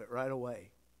rid of it right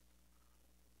away.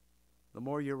 The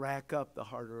more you rack up, the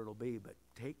harder it'll be, but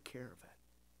take care of it.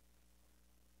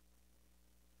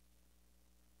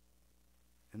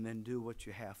 And then do what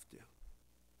you have to.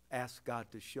 Ask God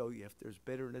to show you if there's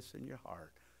bitterness in your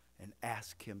heart, and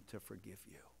ask Him to forgive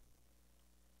you.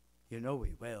 You know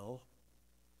He will.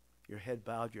 Your head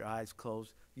bowed, your eyes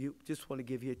closed. You just want to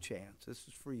give you a chance. This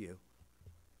is for you.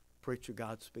 Preacher,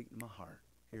 God, speak to my heart.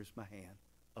 Here's my hand.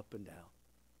 Up and down.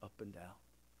 Up and down.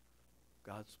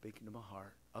 God speaking to my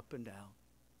heart. Up and down.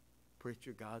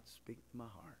 Preacher, God speak to my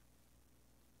heart.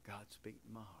 God speak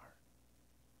to my heart.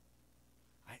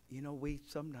 We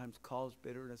sometimes cause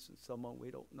bitterness in someone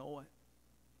we don't know it.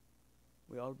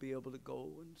 We ought to be able to go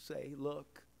and say,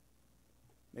 look,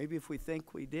 maybe if we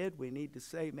think we did, we need to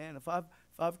say, man, if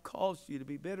I've caused you to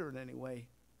be bitter in any way,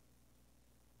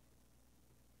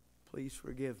 please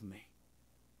forgive me.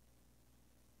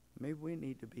 Maybe we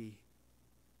need to be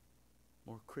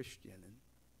more Christian and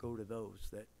go to those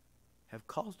that have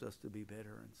caused us to be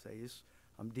bitter and say,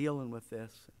 I'm dealing with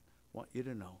this and want you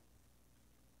to know.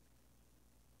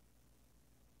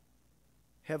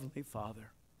 Heavenly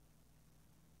Father,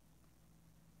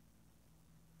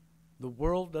 the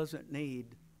world doesn't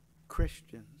need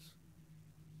Christians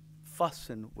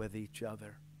fussing with each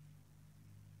other.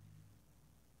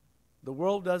 The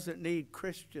world doesn't need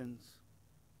Christians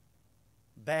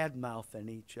bad-mouthing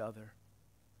each other.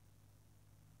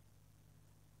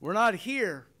 We're not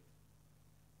here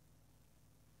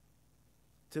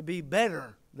to be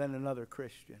better than another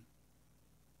Christian,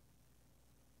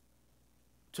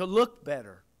 to look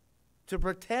better, to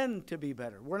pretend to be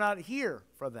better. We're not here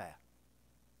for that.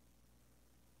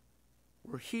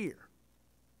 We're here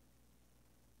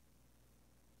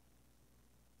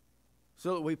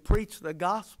so that we preach the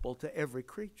gospel to every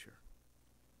creature.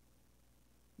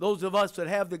 Those of us that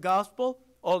have the gospel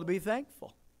ought to be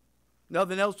thankful.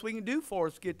 Nothing else we can do for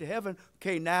us to get to heaven.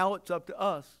 Okay, now it's up to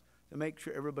us to make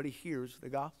sure everybody hears the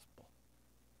gospel.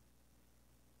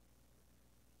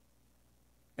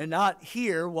 And not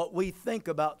hear what we think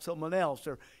about someone else,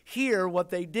 or hear what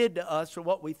they did to us, or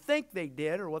what we think they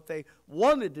did, or what they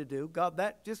wanted to do. God,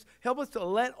 that just help us to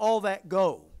let all that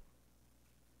go.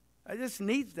 That just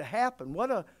needs to happen.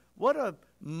 What a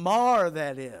mar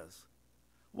that is.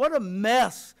 What a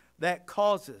mess that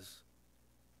causes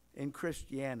in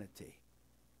Christianity.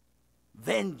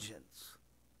 Vengeance.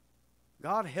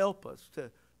 God help us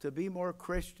to be more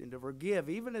Christian, to forgive,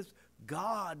 even as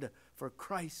God, for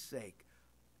Christ's sake,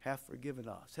 hath forgiven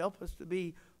us. Help us to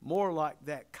be more like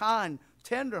that, kind,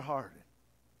 tender-hearted.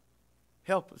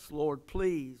 Help us, Lord,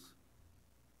 please.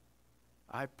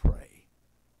 I pray.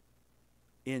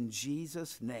 In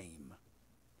Jesus' name,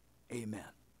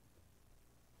 amen.